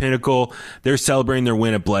Coronation of the Pinnacle, they're celebrating their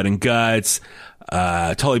win at Blood and Guts.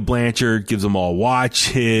 Tully Blanchard gives them all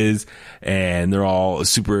watches, and they're all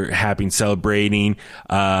super happy and celebrating.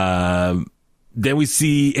 Then we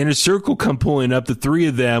see Inner Circle come pulling up. The three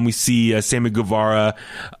of them. We see Sammy Guevara,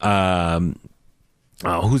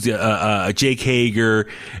 Jake Hager,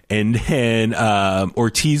 and then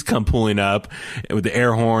Ortiz come pulling up with the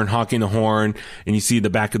air horn, honking the horn, and you see the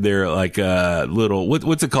back of their like little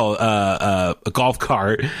what's it called, a golf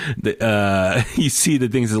cart. You see the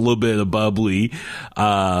things a little bit of the bubbly.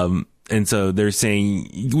 And so they're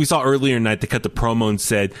saying, we saw earlier tonight, they cut the promo and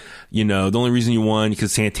said, the only reason you won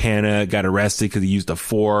because Santana got arrested because he used a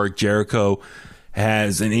fork. Jericho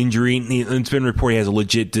has an injury. It's been reported he has a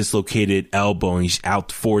legit dislocated elbow and he's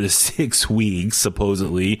out 4 to 6 weeks,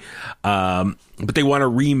 supposedly. But they want a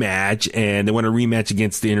rematch, and they want a rematch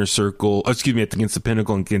against the Inner Circle, against the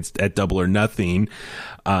Pinnacle at Double or Nothing.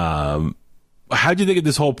 How do you think of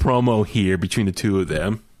this whole promo here between the two of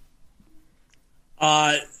them?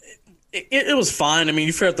 It was fine. I mean,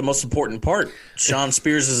 you forgot the most important part. Sean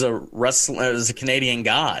Spears is a Canadian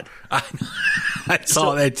god. I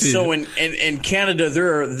saw that too. So in Canada,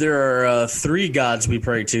 there are 3 gods we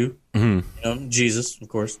pray to. Mm-hmm. Jesus, of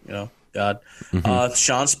course. God. Mm-hmm.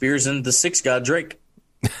 Sean Spears and the 6th god Drake.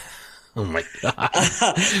 Oh my god!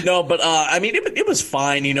 No, but I mean, it was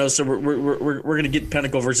fine, So we're gonna get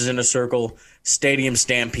Pinnacle versus Inner Circle Stadium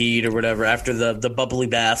Stampede or whatever after the bubbly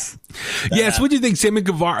bath. Yes, what do you think, Sammy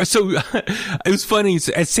Guevara? So it was funny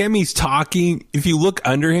as Sammy's talking. If you look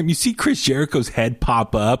under him, you see Chris Jericho's head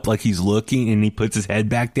pop up like he's looking, and he puts his head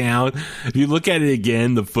back down. If you look at it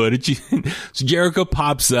again, the footage, so Jericho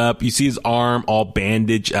pops up. You see his arm all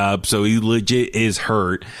bandaged up, so he legit is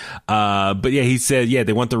hurt. But yeah, he said,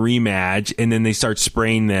 they want the rematch. And then they start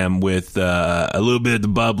spraying them with a little bit of the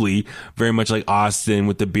bubbly, very much like Austin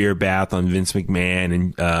with the beer bath on Vince McMahon,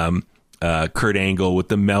 and Kurt Angle with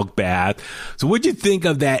the milk bath. So what'd you think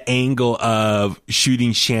of that angle of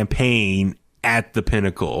shooting champagne at the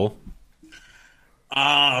Pinnacle?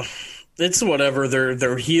 It's whatever.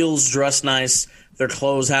 Their heels dress nice. Their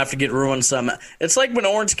clothes have to get ruined some. It's like when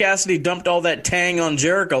Orange Cassidy dumped all that tang on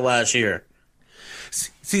Jericho last year.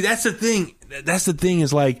 See, that's the thing. That's the thing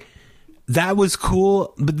is like, that was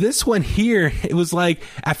cool, but this one here, it was like,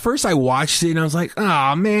 at first I watched it and I was like,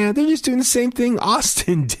 oh man, they're just doing the same thing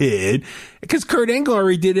Austin did, because Kurt Angle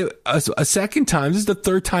already did it a second time. This is the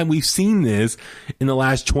 3rd time we've seen this in the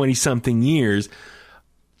last 20 something years.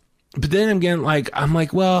 But then again, I'm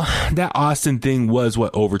like, well, that Austin thing was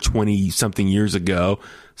over 20 something years ago,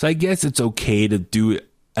 so I guess it's okay to do it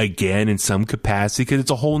again in some capacity because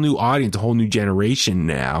it's a whole new audience, a whole new generation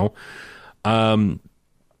now.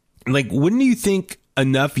 Wouldn't you think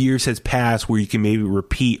enough years has passed where you can maybe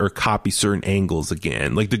repeat or copy certain angles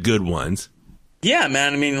again, like the good ones? Yeah,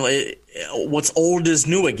 man. I mean, what's old is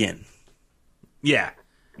new again. Yeah.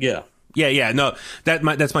 Yeah. No,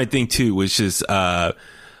 that's my thing too, which is, I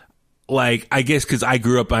guess because I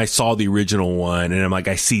grew up and I saw the original one and I'm like,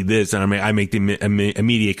 I see this and I make the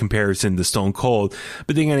immediate comparison to Stone Cold.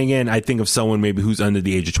 But then again, I think of someone maybe who's under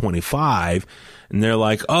the age of 25 and they're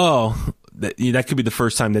like, oh, that could be the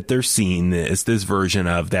first time that they're seeing this version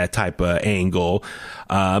of that type of angle.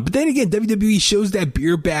 But then again, WWE shows that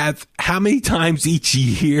beer bath how many times each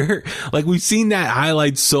year? Like, we've seen that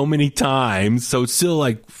highlight so many times, so it still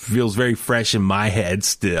feels very fresh in my head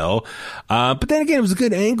still. But then again, it was a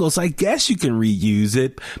good angle, so I guess you can reuse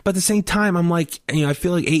it. But at the same time, I'm like, I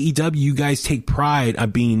feel like AEW, you guys take pride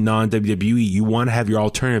on being non-WWE. You want to have your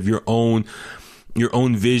alternative, your own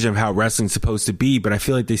vision of how wrestling's supposed to be, but I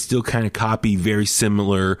feel like they still kind of copy very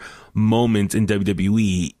similar moments in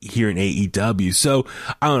WWE here in AEW. So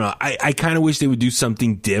I don't know. I kind of wish they would do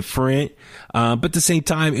something different. But at the same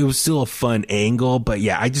time, it was still a fun angle. But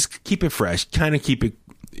yeah, I just keep it fresh, kind of keep it,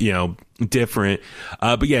 different.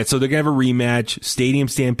 But yeah, so they're going to have a rematch, Stadium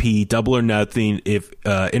Stampede, Double or Nothing. If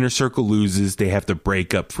Inner Circle loses, they have to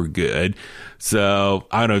break up for good. So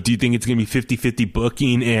I don't know. Do you think it's going to be 50-50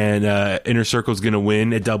 booking and Inner Circle's going to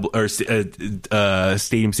win at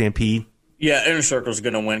Stadium Stampede? Yeah, Inner Circle's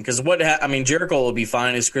going to win because Jericho will be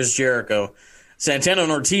fine. It's Chris Jericho. Santana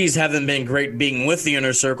and Ortiz haven't been great being with the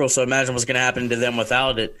Inner Circle, so imagine what's going to happen to them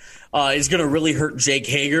without it. It's going to really hurt Jake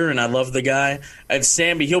Hager, and I love the guy. And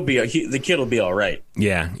Sammy, the kid will be all right.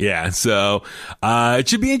 Yeah. So it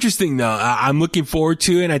should be interesting, though. I'm looking forward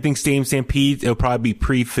to it. I think Stadium Stampede, it'll probably be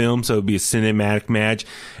pre-filmed, so it'll be a cinematic match.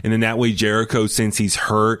 And then that way Jericho, since he's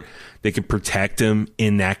hurt, they can protect him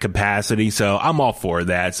in that capacity. So I'm all for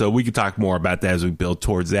that. So we can talk more about that as we build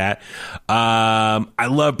towards that. I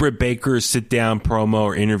love Britt Baker's sit down promo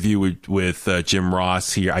or interview with Jim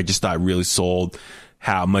Ross here. I just thought it really sold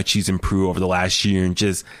how much he's improved over the last year, and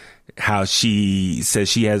just how she says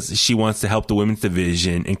she wants to help the women's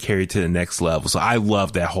division and carry it to the next level. So I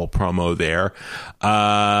love that whole promo there.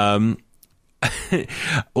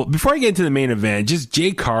 Well, before I get into the main event, just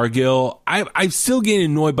Jade Cargill, I'm still getting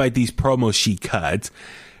annoyed by these promos she cuts.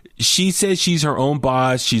 She says she's her own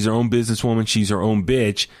boss, she's her own businesswoman, she's her own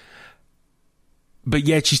bitch, but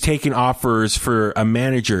yet she's taking offers for a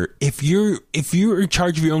manager. If you're in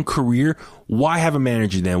charge of your own career, why have a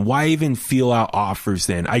manager then? Why even feel out offers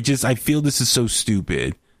then? I feel this is so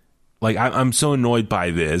stupid. Like, I'm so annoyed by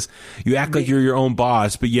this. You act like you're your own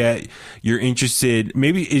boss, but yet you're interested.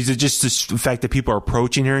 Maybe is it just the fact that people are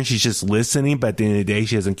approaching her and she's just listening, but at the end of the day,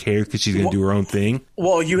 she doesn't care because she's going to do her own thing?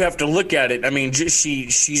 Well, you have to look at it. I mean,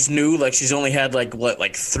 she's new. Like, she's only had,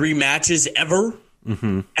 like 3 matches ever?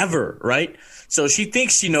 Mm-hmm. Ever, right? So she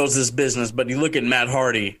thinks she knows this business, but you look at Matt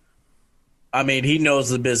Hardy. I mean, he knows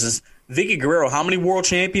the business. Vicky Guerrero, how many world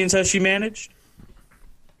champions has she managed?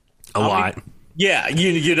 A lot. Yeah,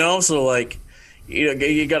 you know, so like,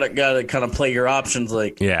 you gotta kind of play your options.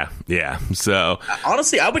 Like, yeah. So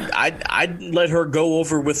honestly, I'd let her go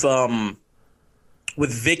over with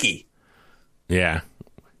Vicky. Yeah.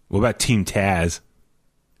 What about Team Taz?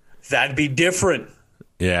 That'd be different.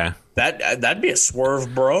 Yeah. That'd be a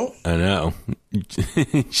swerve, bro. I know.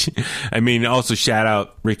 I mean, also shout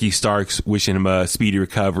out Ricky Starks, wishing him a speedy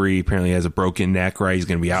recovery. Apparently he has a broken neck, right? He's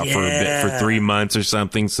going to be out for a bit, for 3 months or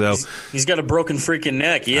something. So he's got a broken freaking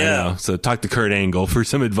neck. Yeah. I know. So talk to Kurt Angle for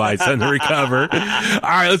some advice on the recover. All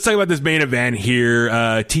right, let's talk about this main event here.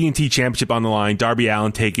 TNT Championship on the line. Darby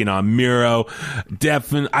Allin taking on Miro.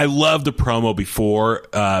 I love the promo before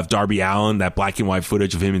of Darby Allin, that black and white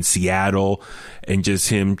footage of him in Seattle. And just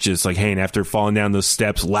him just like, hey, and after falling down those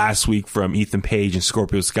steps last week from Ethan Page and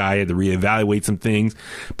Scorpio Sky, had to reevaluate some things.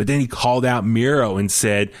 But then he called out Miro and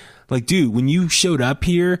said, like, dude, when you showed up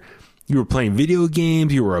here, you were playing video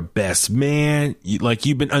games, you were a best man,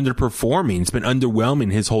 you've been underperforming. It's been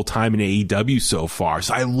underwhelming his whole time in AEW so far.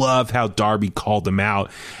 So I love how Darby called him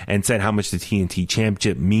out and said how much the TNT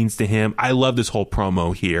Championship means to him. I love this whole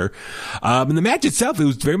promo here. In the match itself, it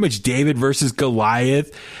was very much David versus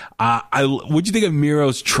Goliath. What'd you think of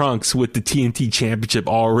Miro's trunks with the TNT Championship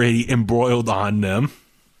already embroiled on them?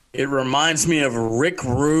 It reminds me of Rick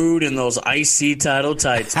Rude in those IC title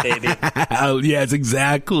tights, baby. Oh, yes,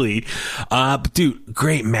 exactly. But dude,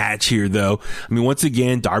 great match here, though. I mean, once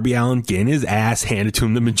again, Darby Allin getting his ass handed to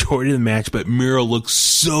him the majority of the match, but Miro looks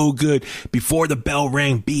so good before the bell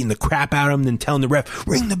rang, beating the crap out of him, then telling the ref,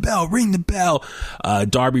 ring the bell, ring the bell.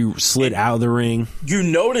 Darby slid out of the ring. You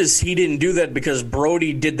notice he didn't do that because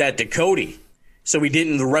Brody did that to Cody. So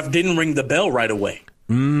the ref didn't ring the bell right away.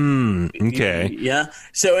 Okay. Yeah.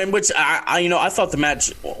 So, in which I thought the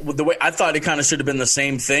match, the way I thought it kind of should have been the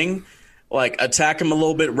same thing. Like, attack him a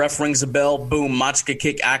little bit, ref rings the bell, boom, Machka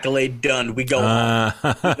kick, accolade, done. We go on.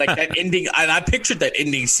 Like that ending, and I pictured that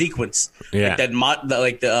ending sequence. Yeah.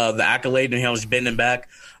 Like the accolade and how he's bending back.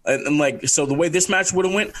 And like, so the way this match would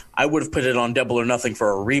have went, I would have put it on Double or Nothing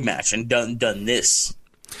for a rematch and done this.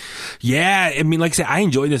 Yeah, I mean, like I said, I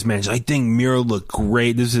enjoyed this match. I think Miro looked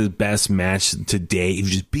great. This is his best match to date. He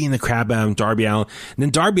was just beating the crap out of Darby Allin. And then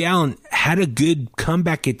Darby Allin had a good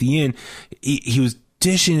comeback at the end. He was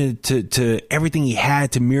dishing it to everything he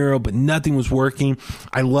had to Miro, but nothing was working.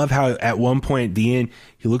 I love how at one point at the end,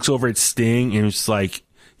 he looks over at Sting and it's like,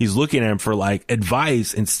 he's looking at him for like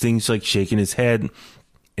advice, and Sting's like shaking his head,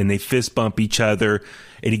 and they fist bump each other,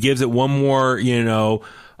 and he gives it one more,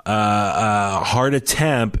 hard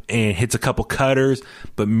attempt and hits a couple cutters,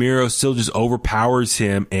 but Miro still just overpowers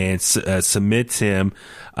him and submits him,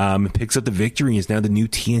 and picks up the victory. He's now the new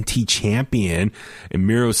TNT champion, and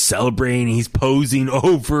Miro's celebrating. He's posing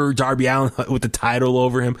over Darby Allin with the title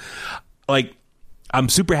over him. Like, I'm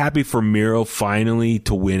super happy for Miro finally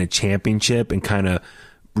to win a championship and kind of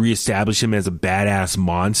reestablish him as a badass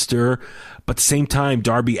monster. But at the same time,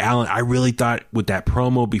 Darby Allin, I really thought with that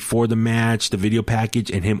promo before the match, the video package,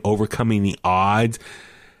 and him overcoming the odds,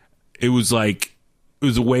 it was a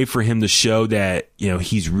way for him to show that,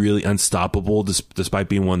 he's really unstoppable despite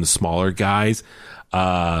being one of the smaller guys.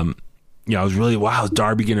 I was really, wow, is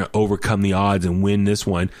Darby going to overcome the odds and win this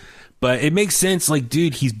one? But it makes sense. Like,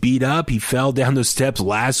 dude, he's beat up. He fell down those steps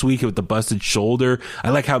last week with the busted shoulder. I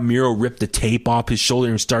like how Miro ripped the tape off his shoulder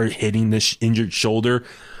and started hitting this injured shoulder.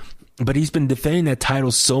 but he's been defending that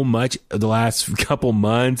title so much the last couple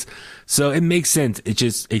months. So it makes sense.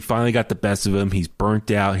 It finally got the best of him. He's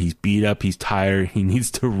burnt out. He's beat up. He's tired. He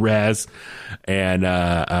needs to rest.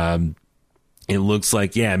 And, it looks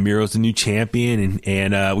like, Miro's the new champion,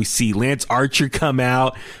 and we see Lance Archer come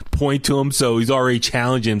out, point to him, so he's already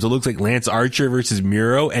challenging him. So it looks like Lance Archer versus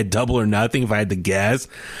Miro at Double or Nothing, if I had to guess.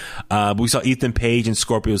 But we saw Ethan Page and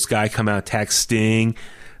Scorpio Sky come out, attack Sting.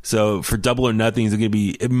 So for Double or Nothing,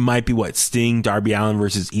 it might be Sting, Darby Allin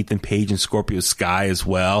versus Ethan Page and Scorpio Sky as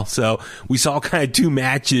well. So we saw kind of 2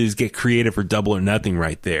 matches get created for Double or Nothing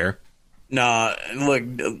right there. Nah, look,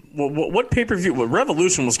 what pay-per-view?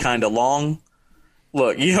 Revolution was kind of long.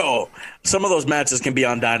 Look, some of those matches can be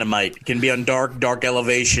on Dynamite. It can be on Dark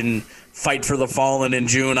Elevation, Fight for the Fallen in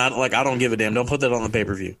June. I don't give a damn. Don't put that on the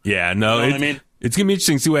pay-per-view. Yeah, no. You know what I mean? It's going to be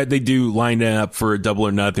interesting to see what they do line up for Double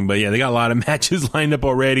or Nothing. But they got a lot of matches lined up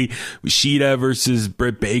already. Shida versus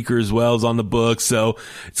Britt Baker as well is on the book. So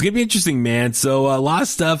it's going to be interesting, man. So a lot of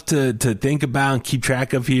stuff to think about and keep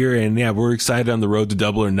track of here. And we're excited on the road to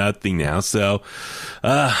Double or Nothing now. So,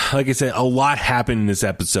 like I said, a lot happened in this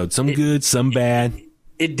episode. Some good, some bad.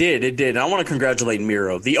 It did. I want to congratulate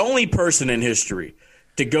Miro, the only person in history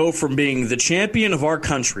to go from being the champion of our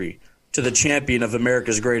country to the champion of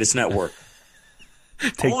America's greatest network.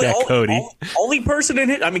 Cody. Only person in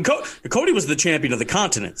it. I mean, Cody was the champion of the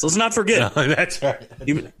continent. So let's not forget. No, that's right.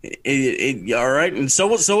 All right, and so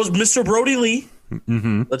was Mr. Brody Lee.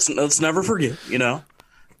 Mm-hmm. Let's never forget.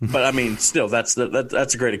 But I mean, still, that's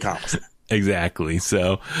a great accomplishment. Exactly.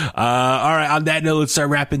 So, all right. On that note, let's start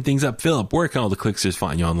wrapping things up. Philip, where can all the clicksters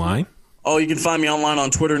find you online? Oh, you can find me online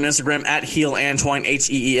on Twitter and Instagram at Heel Antwine,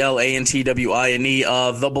 HeelAntwine.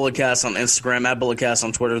 The Bulletcast on Instagram, at Bulletcast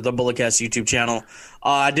on Twitter, the Bulletcast YouTube channel.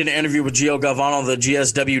 I did an interview with Gio Galvano, the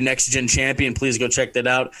GSW Next Gen champion. Please go check that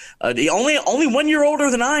out. The only 1 year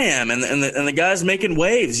older than I am, and the guy's making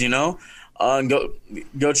waves.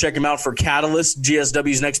 Go check him out for Catalyst,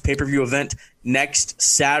 GSW's next pay-per-view event next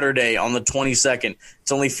Saturday on the 22nd.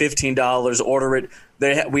 It's only $15. Order it.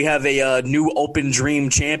 We have a new Open Dream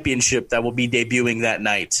Championship that will be debuting that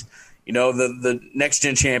night. The Next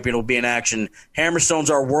Gen champion will be in action. Hammerstone's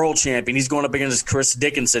our world champion. He's going up against Chris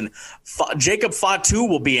Dickinson. Jacob Fatu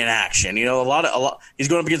will be in action. A lot. He's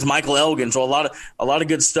going up against Michael Elgin. So a lot of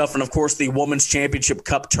good stuff. And of course, the Women's Championship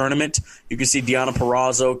Cup tournament. You can see Deonna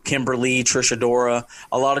Purrazzo, Kimberly, Trisha Dora.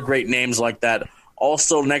 A lot of great names like that.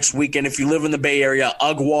 Also, next weekend, if you live in the Bay Area,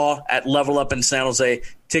 UGWA at Level Up in San Jose.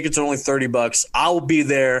 Tickets are only $30. I'll be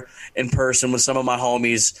there in person with some of my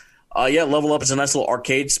homies. Level Up is a nice little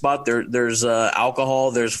arcade spot. There's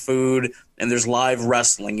alcohol, there's food, and there's live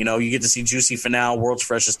wrestling. You get to see Juicy Finale, World's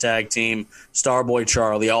Freshest Tag Team, Starboy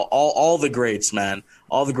Charlie, all the greats, man.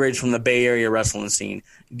 All the greats from the Bay Area wrestling scene.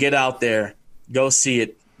 Get out there. Go see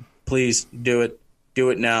it. Please do it.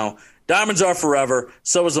 Do it now. Diamonds are forever.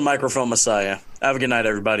 So is the Microphone Messiah. Have a good night,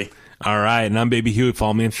 everybody. All right, and I'm Baby Huey.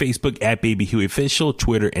 Follow me on Facebook at Baby Huey Official,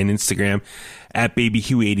 Twitter and Instagram at Baby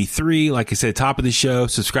Huey 83. Like I said, top of the show,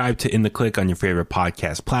 subscribe to In the Click on your favorite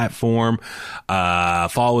podcast platform.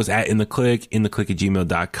 Follow us at In the Click at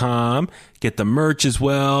gmail.com. Get the merch as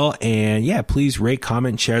well. And please rate,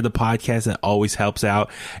 comment, share the podcast. That always helps out.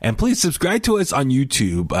 And please subscribe to us on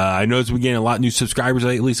YouTube. I noticed we're getting a lot of new subscribers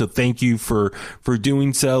lately, so thank you for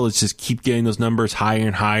doing so. Let's just keep getting those numbers higher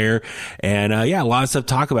and higher. And a lot of stuff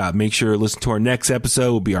to talk about. Make sure to listen to our next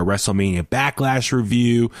episode. Will be our WrestleMania Backlash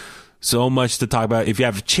review. So much to talk about. If you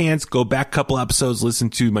have a chance, go back a couple episodes, listen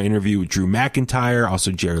to my interview with Drew McIntyre,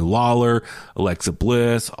 also Jerry Lawler, Alexa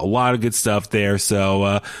Bliss, a lot of good stuff there.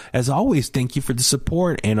 So, as always, thank you for the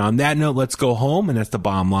support. And on that note, let's go home. And that's the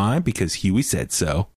bottom line because Huey said so.